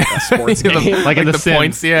 like in a sports game, like in the Sims.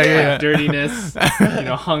 points, yeah. Dirtiness,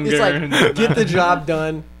 hunger. It's like and get the job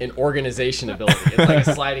done and organization ability. It's like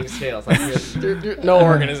a sliding scale. It's like no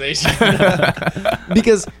organization.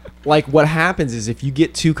 Because like what happens is if you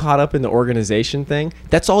get too caught up in the organization thing,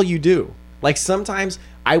 that's all you do. Like sometimes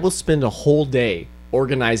I will spend a whole day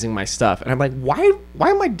organizing my stuff and I'm like, why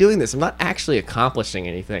am I doing this? I'm not actually accomplishing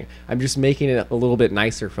anything. I'm just making it a little bit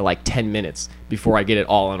nicer for like 10 minutes before I get it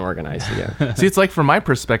all unorganized again. See, it's like from my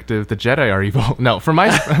perspective, the Jedi are evil. No, from my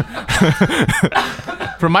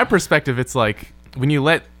from my perspective, it's like when you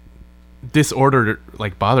let disorder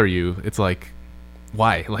like bother you, it's like,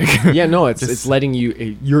 why? Like, Yeah, no, it's letting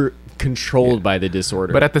you're controlled by the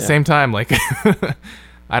disorder. but at the same time, like,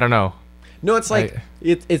 I don't know. No, it's like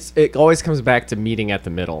it always comes back to meeting at the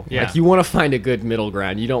middle. Yeah. Like you want to find a good middle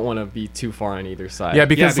ground. You don't want to be too far on either side. Yeah,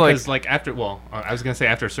 because like after, I was gonna say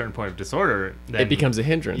after a certain point of disorder, then it becomes a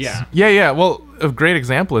hindrance. Yeah. Yeah. Well, a great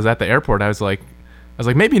example is at the airport. I was like,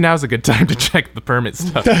 maybe now's a good time to check the permit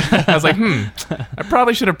stuff. I was like, I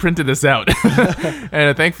probably should have printed this out.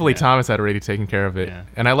 And thankfully, Thomas had already taken care of it. Yeah.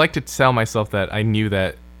 And I like to tell myself that I knew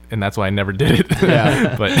that, and that's why I never did it.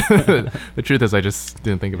 Yeah. But the truth is, I just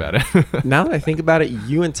didn't think about it. Now that I think about it,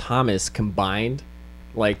 you and Thomas combined,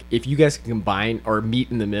 like if you guys could combine or meet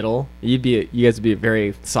in the middle, you guys would be a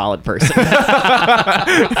very solid person.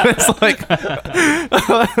 It's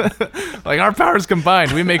like our powers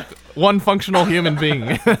combined, we make one functional human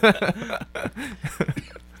being.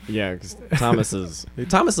 Yeah, because Thomas is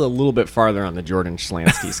a little bit farther on the Jordan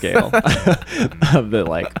Schlansky scale of the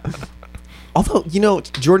like. Although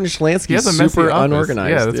Jordan Schlansky He has is a messy super office.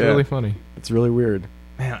 unorganized. Yeah, that's really funny. It's really weird.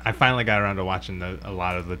 Man, I finally got around to watching a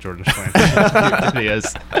lot of the Jordan Schlansky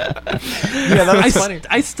videos. Yeah, that was funny.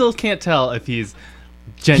 I still can't tell if he's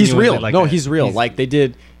genuinely He's real. like No, that. he's real. Like they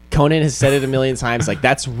did. Conan has said it a million times. Like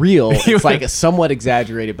that's real. It's like somewhat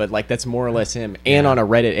exaggerated, but like that's more or less him. And on a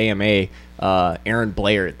Reddit AMA, Aaron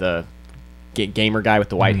Blair, the gamer guy with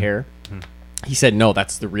the white hair, he said no,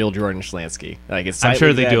 that's the real Jordan Schlansky. Like it's. I'm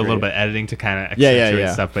sure they do a little exaggerated. bit of editing to kind of Yeah, accentuate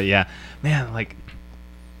yeah. stuff, but yeah, man, like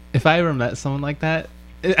if I ever met someone like that,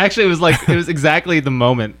 it was exactly the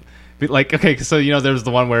moment. Like, okay, so there was the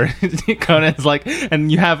one where Conan's like,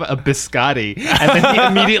 and you have a biscotti, and then he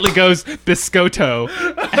immediately goes biscotto,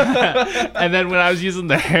 and then when I was using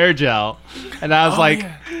the hair gel, and I was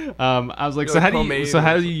so how do you, pomade. so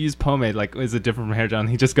how do you use pomade? Like, is it different from hair gel? And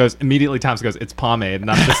he just goes immediately. Thomas goes, it's pomade, and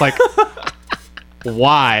I'm just like,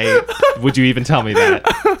 why would you even tell me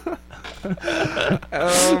that?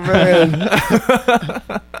 Oh man,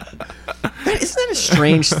 isn't that a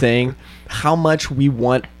strange thing? How much we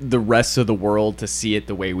want the rest of the world to see it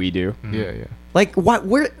the way we do. Yeah. Like,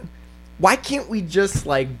 why can't we just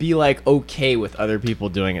like be like okay with other people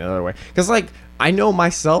doing it another way? Because like I know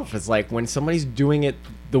myself, it's like when somebody's doing it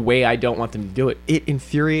the way I don't want them to do it, it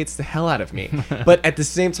infuriates the hell out of me. But at the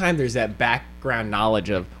same time, there's that background knowledge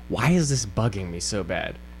of why is this bugging me so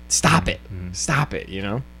bad? Stop it, stop it.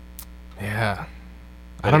 Yeah.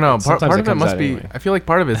 I don't know. Part Sometimes of it it comes must out be. anyway. I feel like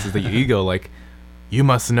part of it is the ego. Like, you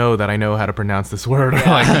must know that I know how to pronounce this word.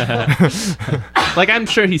 Like, Like, I'm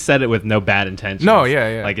sure he said it with no bad intentions. No,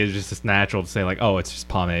 yeah. Like, it's just natural to say, like, oh, it's just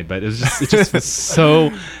pomade. But it just was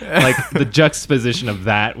so, like, the juxtaposition of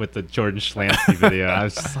that with the Jordan Schlansky video. I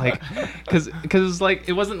was just like, because it was like,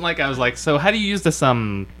 it wasn't like I was like, so how do you use this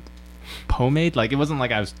pomade? Like, it wasn't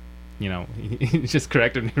like I was, he just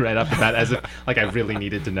corrected me right off the bat as if, like, I really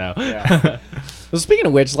needed to know. Yeah. Well, speaking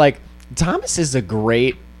of which, like Thomas is a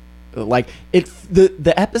great. Like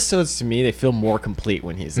the episodes to me, they feel more complete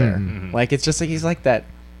when he's there. Like it's just like he's like that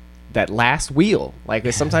last wheel.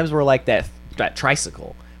 Like sometimes we're like that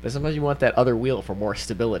tricycle, but sometimes you want that other wheel for more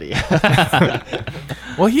stability.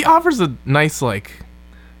 well, he offers a nice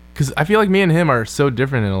because I feel like me and him are so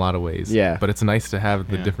different in a lot of ways. Yeah. But it's nice to have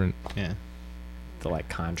the Yeah. different. Yeah. The like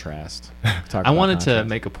contrast. I wanted to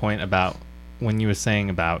make a point about when you were saying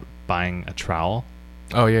about buying a trowel.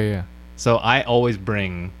 Oh yeah. So I always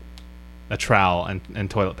bring a trowel and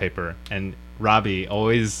toilet paper, and Robbie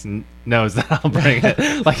always knows that I'll bring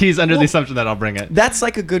it. Like he's under the assumption that I'll bring it. That's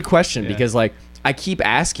like a good question Yeah. because like I keep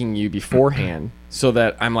asking you beforehand so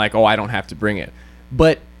that I'm like, oh, I don't have to bring it.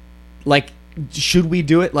 But like, should we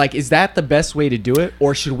do it? Like, is that the best way to do it,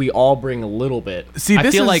 or should we all bring a little bit? See, I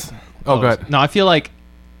this feel is. like Oh, go ahead. No, I feel like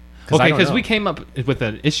I don't because know. we came up with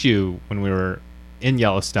an issue when we were in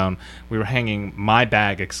Yellowstone. We were hanging my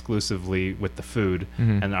bag exclusively with the food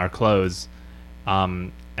and our clothes,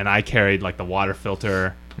 and I carried like the water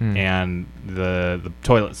filter and the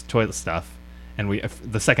toilet stuff. And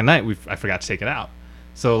the second night I forgot to take it out.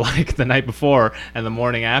 So like the night before and the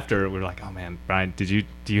morning after, we were like, "Oh man, Brian, do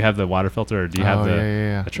you have the water filter, or do you have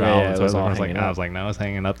the trowel?" Yeah, and it so was all I was like, hanging up. "No, it's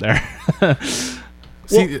hanging up there."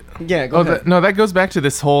 See, Yeah, go ahead. that goes back to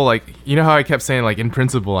this whole how I kept saying in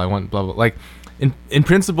principle I want blah blah. Like in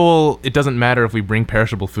principle, it doesn't matter if we bring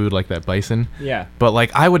perishable food like that bison. Yeah. But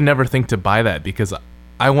I would never think to buy that because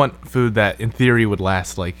I want food that in theory would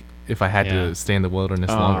last if I had Yeah. to stay in the wilderness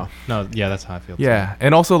longer. No, yeah, that's how I feel. Yeah,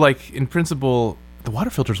 and also in principle, the water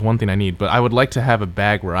filter is one thing I need, but I would like to have a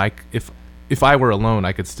bag where if I were alone,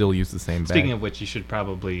 I could still use the same bag. Speaking of which, you should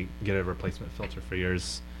probably get a replacement filter for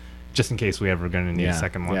yours, just in case we ever going to need a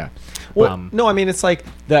second one. Yeah. Well, Um, no, I mean it's like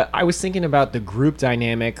I was thinking about the group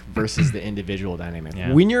dynamic versus the individual dynamic.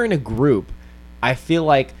 Yeah. When you're in a group, I feel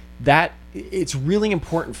like that it's really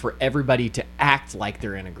important for everybody to act like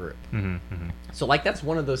they're in a group. So like that's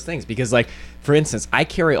one of those things, because like for instance, I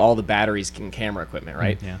carry all the batteries and camera equipment,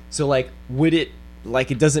 right? Yeah. So like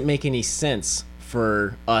it doesn't make any sense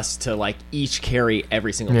for us to like each carry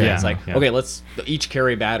every single thing. Yeah. It's like, Yeah. okay, let's each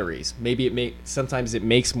carry batteries. Maybe sometimes it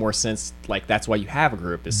makes more sense, like that's why you have a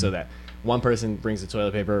group, is so that one person brings the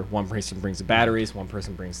toilet paper, one person brings the batteries, one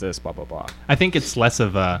person brings this, blah blah blah. I think it's less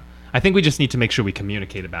of a. I think we just need to make sure we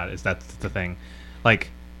communicate about it. That's the thing. Like,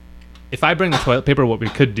 if I bring the toilet paper, what we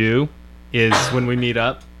could do is when we meet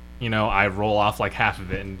up, I roll off like half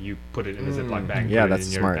of it and you put it in a Ziploc bag. And Yeah, put it that's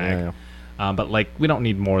in your smart. bag. Yeah. But like, we don't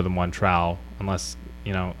need more than one trowel unless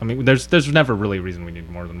I mean, there's never really a reason we need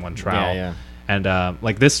more than one trowel. Yeah. And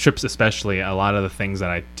like this trip's especially, a lot of the things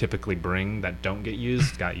that I typically bring that don't get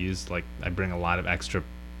used got used. Like I bring a lot of extra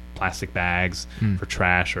plastic bags for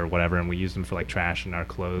trash or whatever, and we use them for like trash in our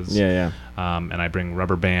clothes. Yeah. And I bring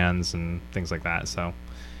rubber bands and things like that. So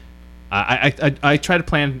I try to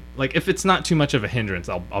plan, like, if it's not too much of a hindrance,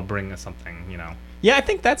 I'll bring something. Yeah, I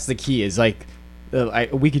think that's the key. Is like,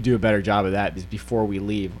 we could do a better job of that is before we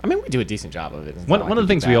leave. I mean, we do a decent job of it. It's not One like of the do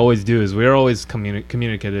things we bad. always do is we're always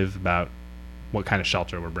communicative about what kind of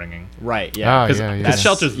shelter we're bringing. Right. Yeah. Oh, Because yeah, yeah. That's-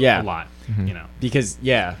 shelter's yeah. a lot. Because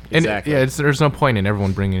And exactly. there's no point in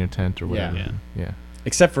everyone bringing a tent or whatever. Yeah. Yeah.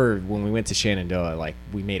 Except for when we went to Shenandoah, like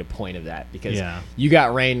we made a point of that because Yeah. you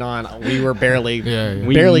got rained on. We were barely, Yeah, yeah.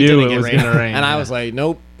 We barely knew didn't it get was rained gonna on. rain, And I yeah. was like,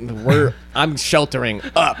 nope, I'm sheltering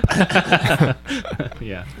up.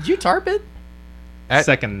 Yeah. Did you tarp it?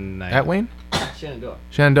 Second night. At Wayne? Shenandoah.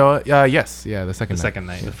 Shenandoah? yes. Yeah, the second The night. second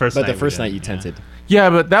night. The first But night. the we first night didn't, you tented. Yeah,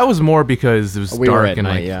 but that was more because it was We were dark at and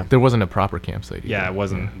night, like yeah. there wasn't a proper campsite. Yeah, either. it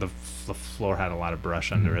wasn't. The floor had a lot of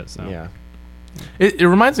brush under it. So Yeah. It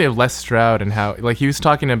reminds me of Les Stroud and how like he was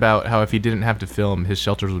talking about how if he didn't have to film, his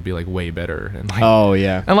shelters would be like way better and like Oh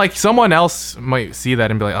yeah. and like someone else might see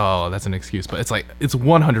that and be like, oh, that's an excuse, but it's like it's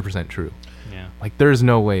 100% true. yeah. Like there's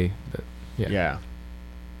no way that Yeah.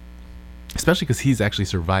 especially because he's actually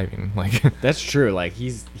surviving. Like That's true. Like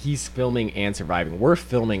he's filming and surviving. We're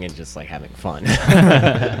filming and just like having fun.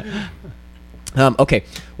 Okay,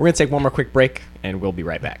 we're gonna take one more quick break and we'll be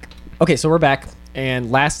right back. Okay, so we're back.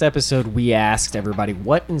 And last episode we asked everybody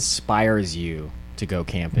what inspires you to go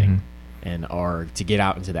camping and or to get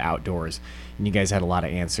out into the outdoors. And you guys had a lot of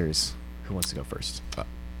answers. Who wants to go first?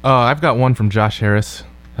 I've got one from Josh Harris.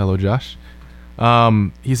 Hello, Josh.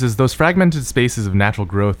 He says those fragmented spaces of natural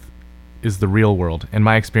growth is the real world, and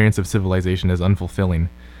my experience of civilization is unfulfilling.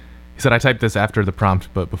 He said I typed this after the prompt,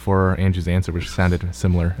 but before Andrew's answer, which sounded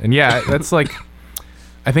similar. And yeah, that's like,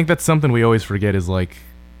 I think that's something we always forget is like,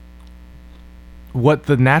 what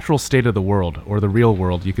the natural state of the world, or the real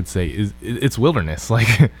world, you could say, is it's wilderness.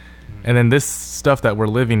 Like, and then this stuff that we're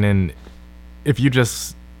living in, if you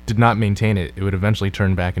just did not maintain it, it would eventually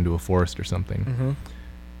turn back into a forest or something.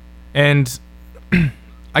 And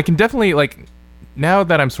I can definitely, like, now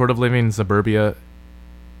that I'm sort of living in suburbia,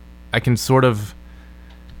 I can sort of,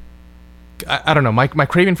 I don't know, my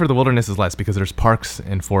craving for the wilderness is less because there's parks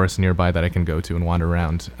and forests nearby that I can go to and wander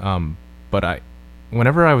around. But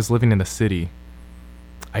whenever I was living in the city,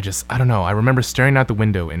 I don't know, I remember staring out the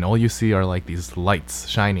window and all you see are like these lights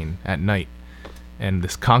shining at night and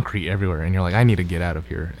this concrete everywhere, and you're like, I need to get out of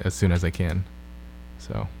here as soon as I can.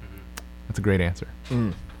 So that's a great answer.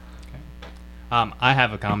 I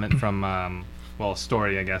have a comment from, a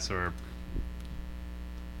story, I guess, or...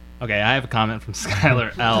 Okay, I have a comment from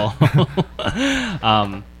Skylar L.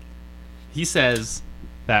 He says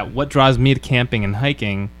that what draws me to camping and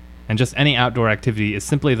hiking and just any outdoor activity is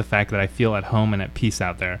simply the fact that I feel at home and at peace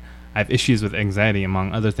out there. I have issues with anxiety,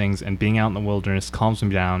 among other things, and being out in the wilderness calms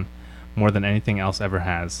me down more than anything else ever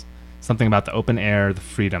has. Something about the open air, the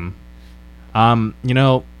freedom. When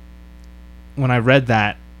I read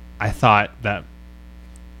that, I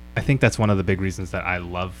think that's one of the big reasons that I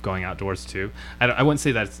love going outdoors too. I wouldn't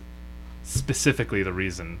say that's specifically the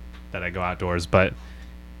reason that I go outdoors, but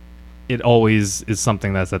it always is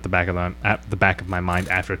something that's at the back of my mind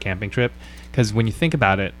after a camping trip. Because when you think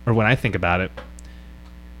about it, or when I think about it,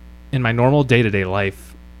 in my normal day-to-day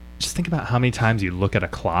life, just think about how many times you look at a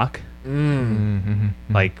clock.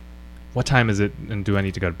 Like, what time is it, and do I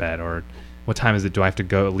need to go to bed? Or what time is it? Do I have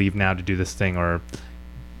to leave now to do this thing? Or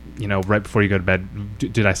right before you go to bed,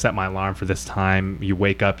 did I set my alarm for this time? You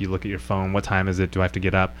wake up, you look at your phone. What time is it? Do I have to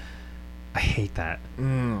get up? I hate that.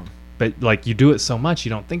 But like, you do it so much, you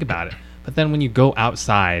don't think about it. But then when you go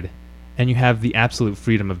outside and you have the absolute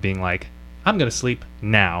freedom of being like, I'm going to sleep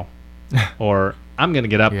now, or I'm going to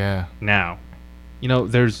get up now.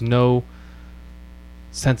 There's no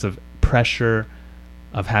sense of pressure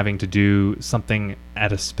of having to do something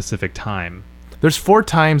at a specific time. There's 4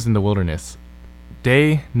 times in the wilderness: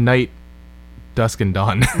 day, night, dusk, and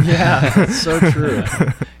dawn. Yeah, so true.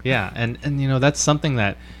 Yeah, and that's something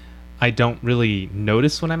that I don't really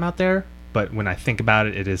notice when I'm out there, but when I think about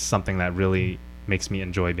it, it is something that really makes me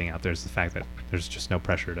enjoy being out there, is the fact that there's just no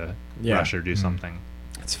pressure to rush or do something.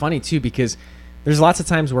 It's funny too, because there's lots of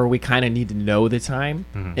times where we kind of need to know the time,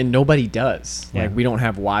 and nobody does. Yeah. Like, we don't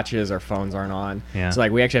have watches, our phones aren't on. Yeah. So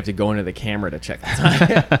like, we actually have to go into the camera to check the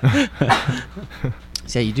time.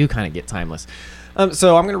 So yeah, you do kind of get timeless.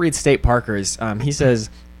 So I'm going to read State Parker's. He says,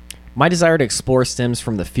 "My desire to explore stems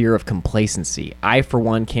from the fear of complacency. I, for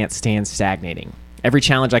one, can't stand stagnating. Every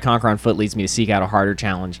challenge I conquer on foot leads me to seek out a harder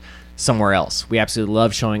challenge somewhere else. We absolutely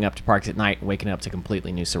love showing up to parks at night and waking up to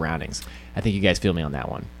completely new surroundings." I think you guys feel me on that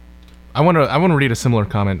one. I want to read a similar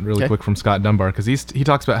comment really quick from Scott Dunbar, because he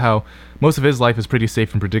talks about how most of his life is pretty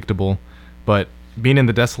safe and predictable, but being in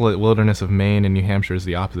the desolate wilderness of Maine and New Hampshire is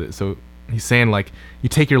the opposite. So he's saying, like, you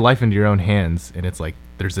take your life into your own hands, and it's like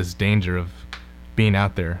there's this danger of being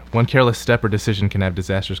out there. One careless step or decision can have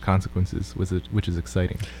disastrous consequences, which is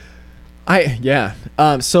exciting.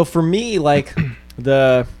 So for me, like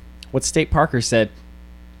what State Parker said,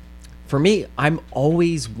 for me, I'm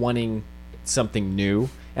always wanting something new.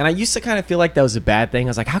 And I used to kind of feel like that was a bad thing. I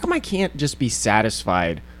was like, how come I can't just be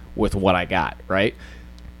satisfied with what I got, right?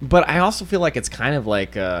 But I also feel like it's kind of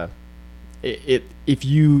like if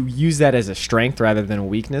you use that as a strength rather than a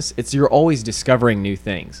weakness, you're always discovering new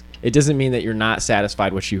things. It doesn't mean that you're not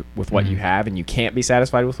satisfied with what you have, and you can't be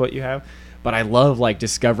satisfied with what you have. But I love, like,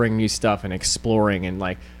 discovering new stuff and exploring, and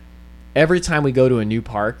like every time we go to a new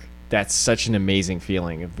park, that's such an amazing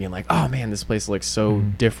feeling of being like, oh man, this place looks so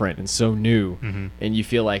different and so new. And you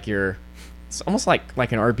feel like it's almost like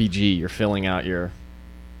an RPG. You're filling out your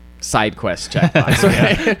side quest checkbox,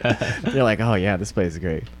 right? You're like, oh yeah, this place is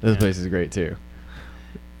great. This place is great too.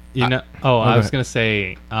 I was going to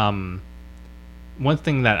say, one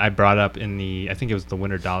thing that I brought up I think it was the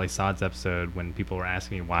Winter Dolly Sods episode, when people were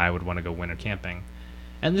asking me why I would want to go winter camping.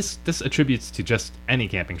 And this attributes to just any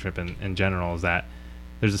camping trip in general, is that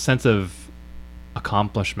there's a sense of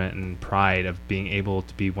accomplishment and pride of being able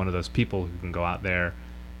to be one of those people who can go out there,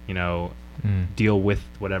 deal with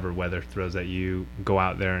whatever weather throws at you, go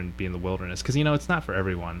out there and be in the wilderness. Because, it's not for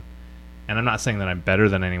everyone. And I'm not saying that I'm better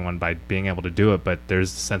than anyone by being able to do it, but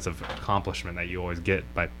there's a sense of accomplishment that you always get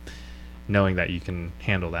by knowing that you can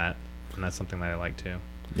handle that. And that's something that I like too.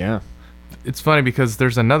 Yeah. It's funny because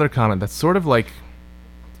there's another comment that's sort of like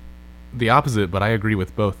the opposite, but I agree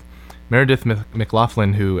with both. Meredith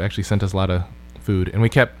McLaughlin, who actually sent us a lot of food, and we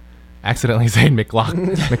kept accidentally saying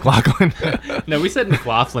McLaughlin. No, we said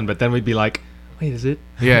McLaughlin, but then we'd be like, wait, is it?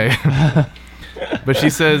 Yeah. But she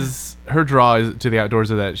says her draw is to the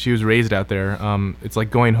outdoors, is that she was raised out there. It's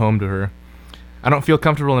like going home to her. "I don't feel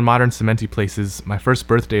comfortable in modern cementy places. My first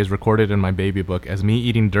birthday is recorded in my baby book as me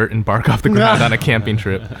eating dirt and bark off the ground on a camping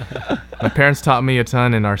trip. My parents taught me a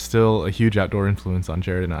ton and are still a huge outdoor influence on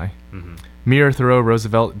Jared and I. Muir, Thoreau,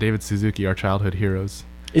 Roosevelt, David Suzuki are childhood heroes."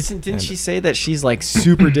 Didn't she say that she's like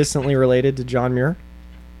super distantly related to John Muir?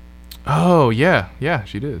 Oh, yeah,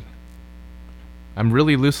 she did. I'm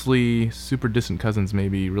really loosely super distant cousins,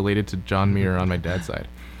 maybe related to John Muir on my dad's side.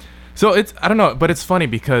 So I don't know, but it's funny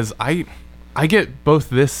because I get both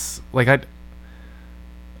this, like,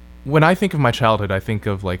 when I think of my childhood, I think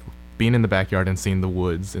of like being in the backyard and seeing the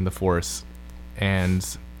woods and the forests,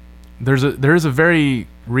 and there is a very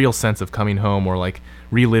real sense of coming home or like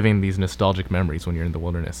reliving these nostalgic memories when you're in the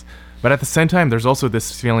wilderness. But at the same time, there's also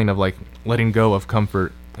this feeling of like letting go of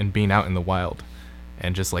comfort and being out in the wild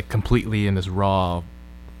and just like completely in this raw,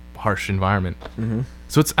 harsh environment.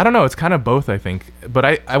 So I don't know, it's kind of both, I think.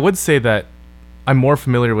 But I would say that I'm more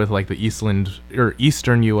familiar with like the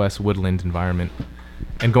eastern U.S. woodland environment,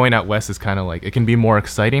 and going out west is kind of like, it can be more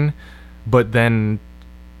exciting, but then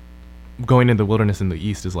going into the wilderness in the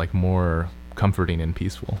east is like more comforting and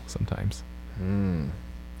peaceful sometimes.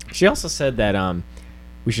 She also said that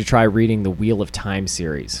we should try reading the Wheel of Time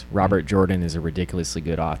series. Robert Jordan is a ridiculously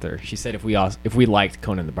good author. She said if we liked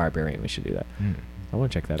Conan the Barbarian, we should do that. I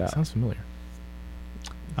want to check that out. Sounds familiar.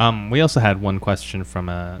 We also had one question from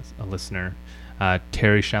a listener,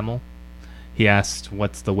 Terry Schemmel. He asked,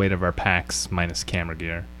 "What's the weight of our packs minus camera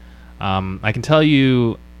gear?" I can tell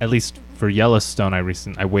you, at least for Yellowstone,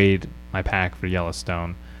 I weighed my pack for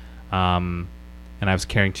Yellowstone, and I was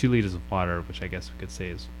carrying 2 liters of water, which I guess we could say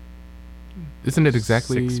is, isn't it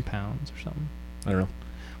exactly 6 pounds or something? I don't know.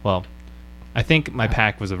 Well, I think my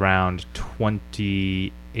pack was around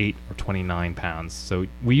 28 or 29 pounds. So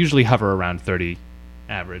we usually hover around 30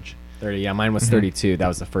 average. 30. Yeah, mine was 32. That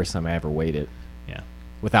was the first time I ever weighed it. Yeah.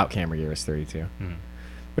 without camera gear is 32, Mhm.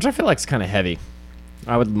 which I feel like is kind of heavy.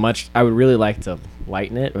 I would really like to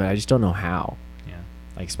lighten it, but I just don't know how. Yeah.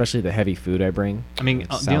 Like especially the heavy food I bring. I mean,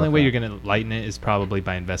 It's the only way you're sauerkraut. gonna lighten it is probably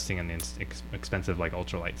by investing in the expensive like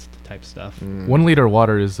ultralight type stuff. Mm. 1 liter of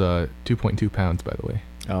water is 2.2 pounds, by the way.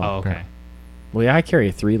 Oh, okay. yeah. Well, yeah, I carry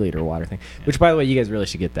a 3-liter water thing, which by the way, you guys really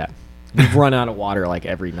should get that. We've run out of water like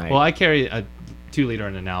every night. Well, I carry a 2 liter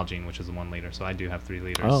and an Nalgene, which is a 1 liter, so I do have 3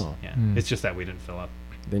 liters. Oh. Yeah. Mm. It's just that we didn't fill up.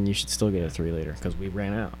 Then you should still get a 3-liter because we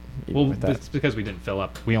ran out. even Well, with that. it's because we didn't fill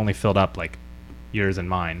up. We only filled up like yours and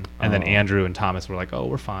mine, and then Oh. Andrew and Thomas were like, "Oh,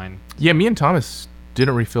 we're fine." Yeah, me and Thomas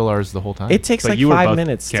didn't refill ours the whole time. It takes But like you were 5 both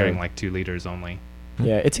minutes. carrying to, like 2 liters only.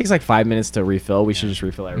 yeah, it takes like 5 minutes to refill. We should Yeah. just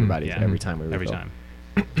refill everybody Yeah. every time we refill. Every time.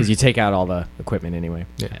 Because you take out all the equipment anyway.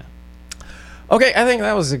 Yeah. Yeah. Okay, I think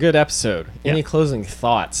that was a good episode. Yeah. Any closing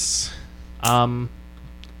thoughts?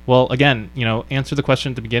 Well, again, answer the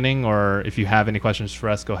question at the beginning, or if you have any questions for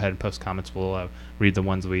us, go ahead and post comments. We'll read the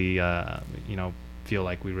ones we, feel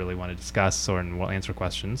like we really want to discuss, and we'll answer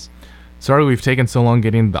questions. Sorry we've taken so long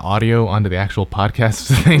getting the audio onto the actual podcast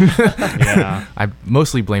thing. Yeah. I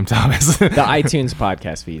mostly blame Thomas. The iTunes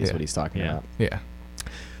podcast feed is Yeah. what he's talking Yeah. about. yeah.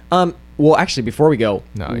 Well, actually, before we go,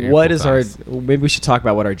 No, you're what cool is our? thoughts. Maybe we should talk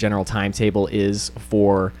about what our general timetable is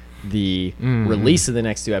for the Mhm. release of the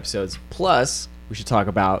next 2 episodes. Plus, we should talk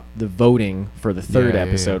about the voting for the 3rd Yeah, yeah,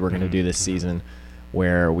 episode yeah. we're going to do this season,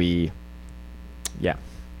 where we, yeah.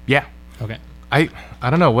 Yeah. Okay. I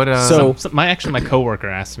don't know what So- my coworker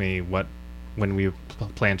asked me when we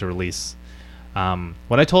plan to release.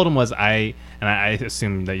 What I told him was I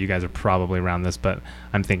assume that you guys are probably around this, but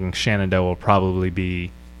I'm thinking Shenandoah will probably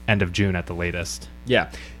be end of June at the latest. Yeah.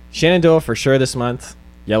 Shenandoah for sure this month.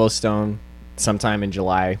 Yellowstone sometime in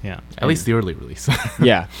July. Yeah. at least the early release.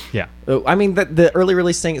 Yeah. Yeah. I mean, the early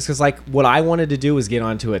release thing is because, like, what I wanted to do was get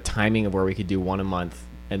onto a timing of where we could do 1 a month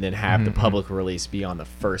and then have the Mhm. public release be on the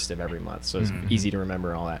 1st of every month. So it's Mhm. easy to remember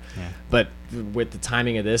and all that. Yeah. But with the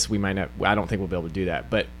timing of this, we might not, I don't think we'll be able to do that.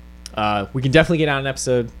 But we can definitely get out an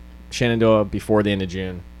episode, Shenandoah, before the end of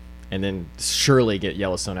June, and then surely get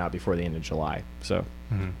Yellowstone out before the end of July. So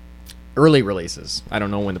Mhm. early releases. I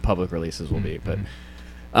don't know when the public releases will be, but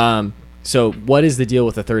Mhm. so what is the deal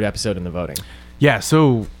with the 3rd episode in the voting? Yeah,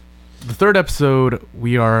 so the 3rd episode,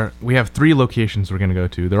 we have 3 locations we're going to go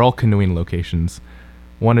to. They're all canoeing locations.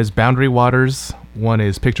 One is Boundary Waters, one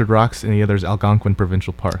is Pictured Rocks, and the other is Algonquin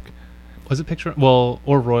Provincial Park. Was it Isle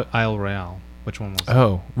Royale? Which one was it?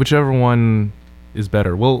 Oh, whichever one is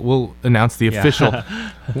better. We'll announce the Yeah. official.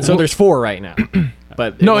 So there's 4 right now.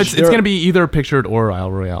 But No, it's going to be either Pictured or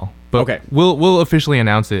Isle Royale. But Okay. we'll officially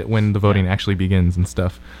announce it when the voting actually begins and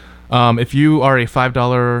stuff. If you are a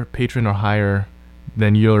 $5 patron or higher,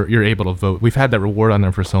 then you're able to vote. We've had that reward on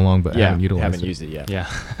there for so long, but haven't utilized it. used it yet. Yeah.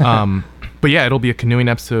 But yeah, it'll be a canoeing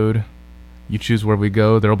episode. You choose where we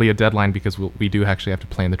go. There'll be a deadline because we do actually have to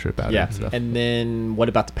plan the trip out Yeah. and stuff. And then what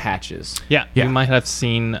about the patches? Yeah, Yeah. you might have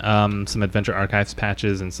seen some Adventure Archives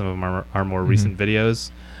patches and some of them are more recent videos.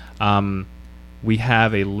 We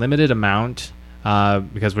have a limited amount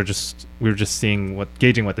because we were just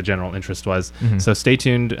gauging what the general interest was. Mhm. So stay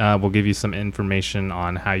tuned. We'll give you some information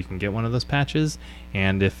on how you can get one of those patches,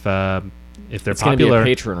 and if they're It's going to popular,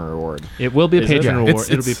 be a patron reward. it will be a Is it? patron Yeah, reward.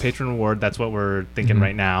 It'll be a it's- patron reward. That's what we're thinking Mhm.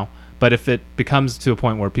 right now. But if it becomes to a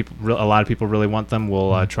point where a lot of people really want them,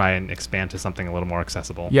 we'll try and expand to something a little more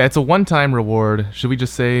accessible. Yeah, it's a one-time reward. Should we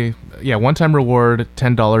just say, one-time reward,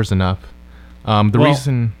 $10 and up. The Well-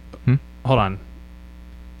 reason... Hold on.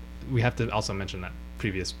 We have to also mention that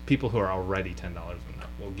previous people who are already $10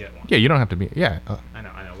 will get one. Yeah, you don't have to be... Yeah. I know.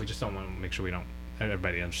 We just don't want to make sure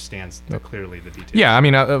everybody understands Yep. clearly the details. Yeah, I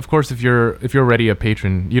mean, of course, if you're already a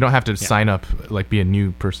patron, you don't have to sign up, like be a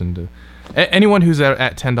new person to. Anyone who's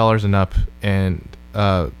at $10 and up and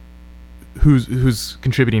who's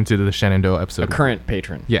contributing to the Shenandoah episode, A current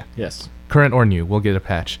patron. Yeah. Yes. current or new, will get a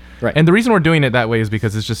patch. Right. And the reason we're doing it that way is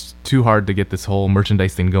because it's just too hard to get this whole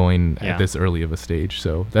merchandise thing going Yeah. at this early of a stage.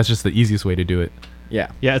 So that's just the easiest way to do it. Yeah.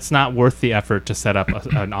 Yeah, it's not worth the effort to set up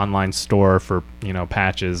an online store for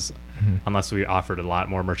patches, unless we offered a lot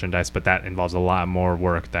more merchandise. But that involves a lot more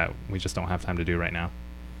work that we just don't have time to do right now.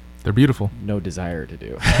 They're beautiful. No desire to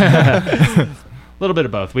do. A little bit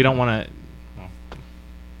of both. We don't want to.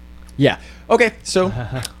 Yeah. Okay. So,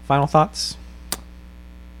 final thoughts.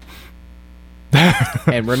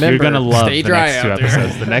 And remember, You're gonna love stay the dry next two out there.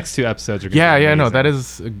 episodes. The next 2 episodes are. Gonna Yeah, be yeah, no, amazing. that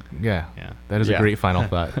is, yeah, that is Yeah. a great final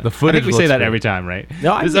thought. The I footage. think we say looks that great. every time, right?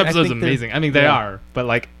 No, I this think- I episode's think they're- amazing. I mean, they yeah. are, but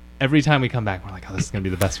like every time we come back, we're like, oh, this is gonna be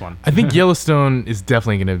the best one. I think Yellowstone is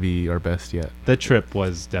definitely going to be our best yet. The trip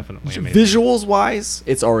was definitely amazing. Visuals wise,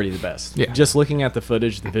 it's already the best. Yeah. Just looking at the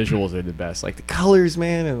footage, the visuals are the best. Like the colors,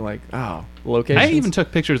 man, and like the locations. I even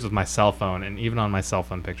took pictures with my cell phone, and even on my cell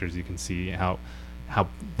phone pictures, you can see how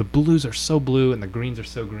the blues are so blue and the greens are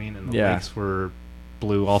so green, and the Yeah. lakes were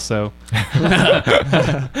blue also. It's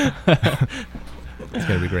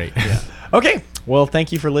going to be great. Okay. Well,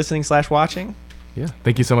 thank you for listening / watching. Yeah.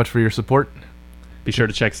 Thank you so much for your support. Be sure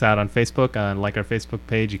to check us out on Facebook, like our Facebook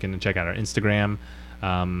page. You can check out our Instagram,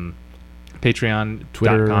 Twitter.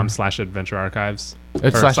 Patreon.com/Adventure Archives.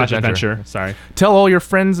 Slash Slash adventure. Adventure. Sorry. Tell all your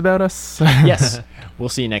friends about us. Yes. We'll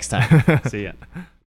see you next time. See ya.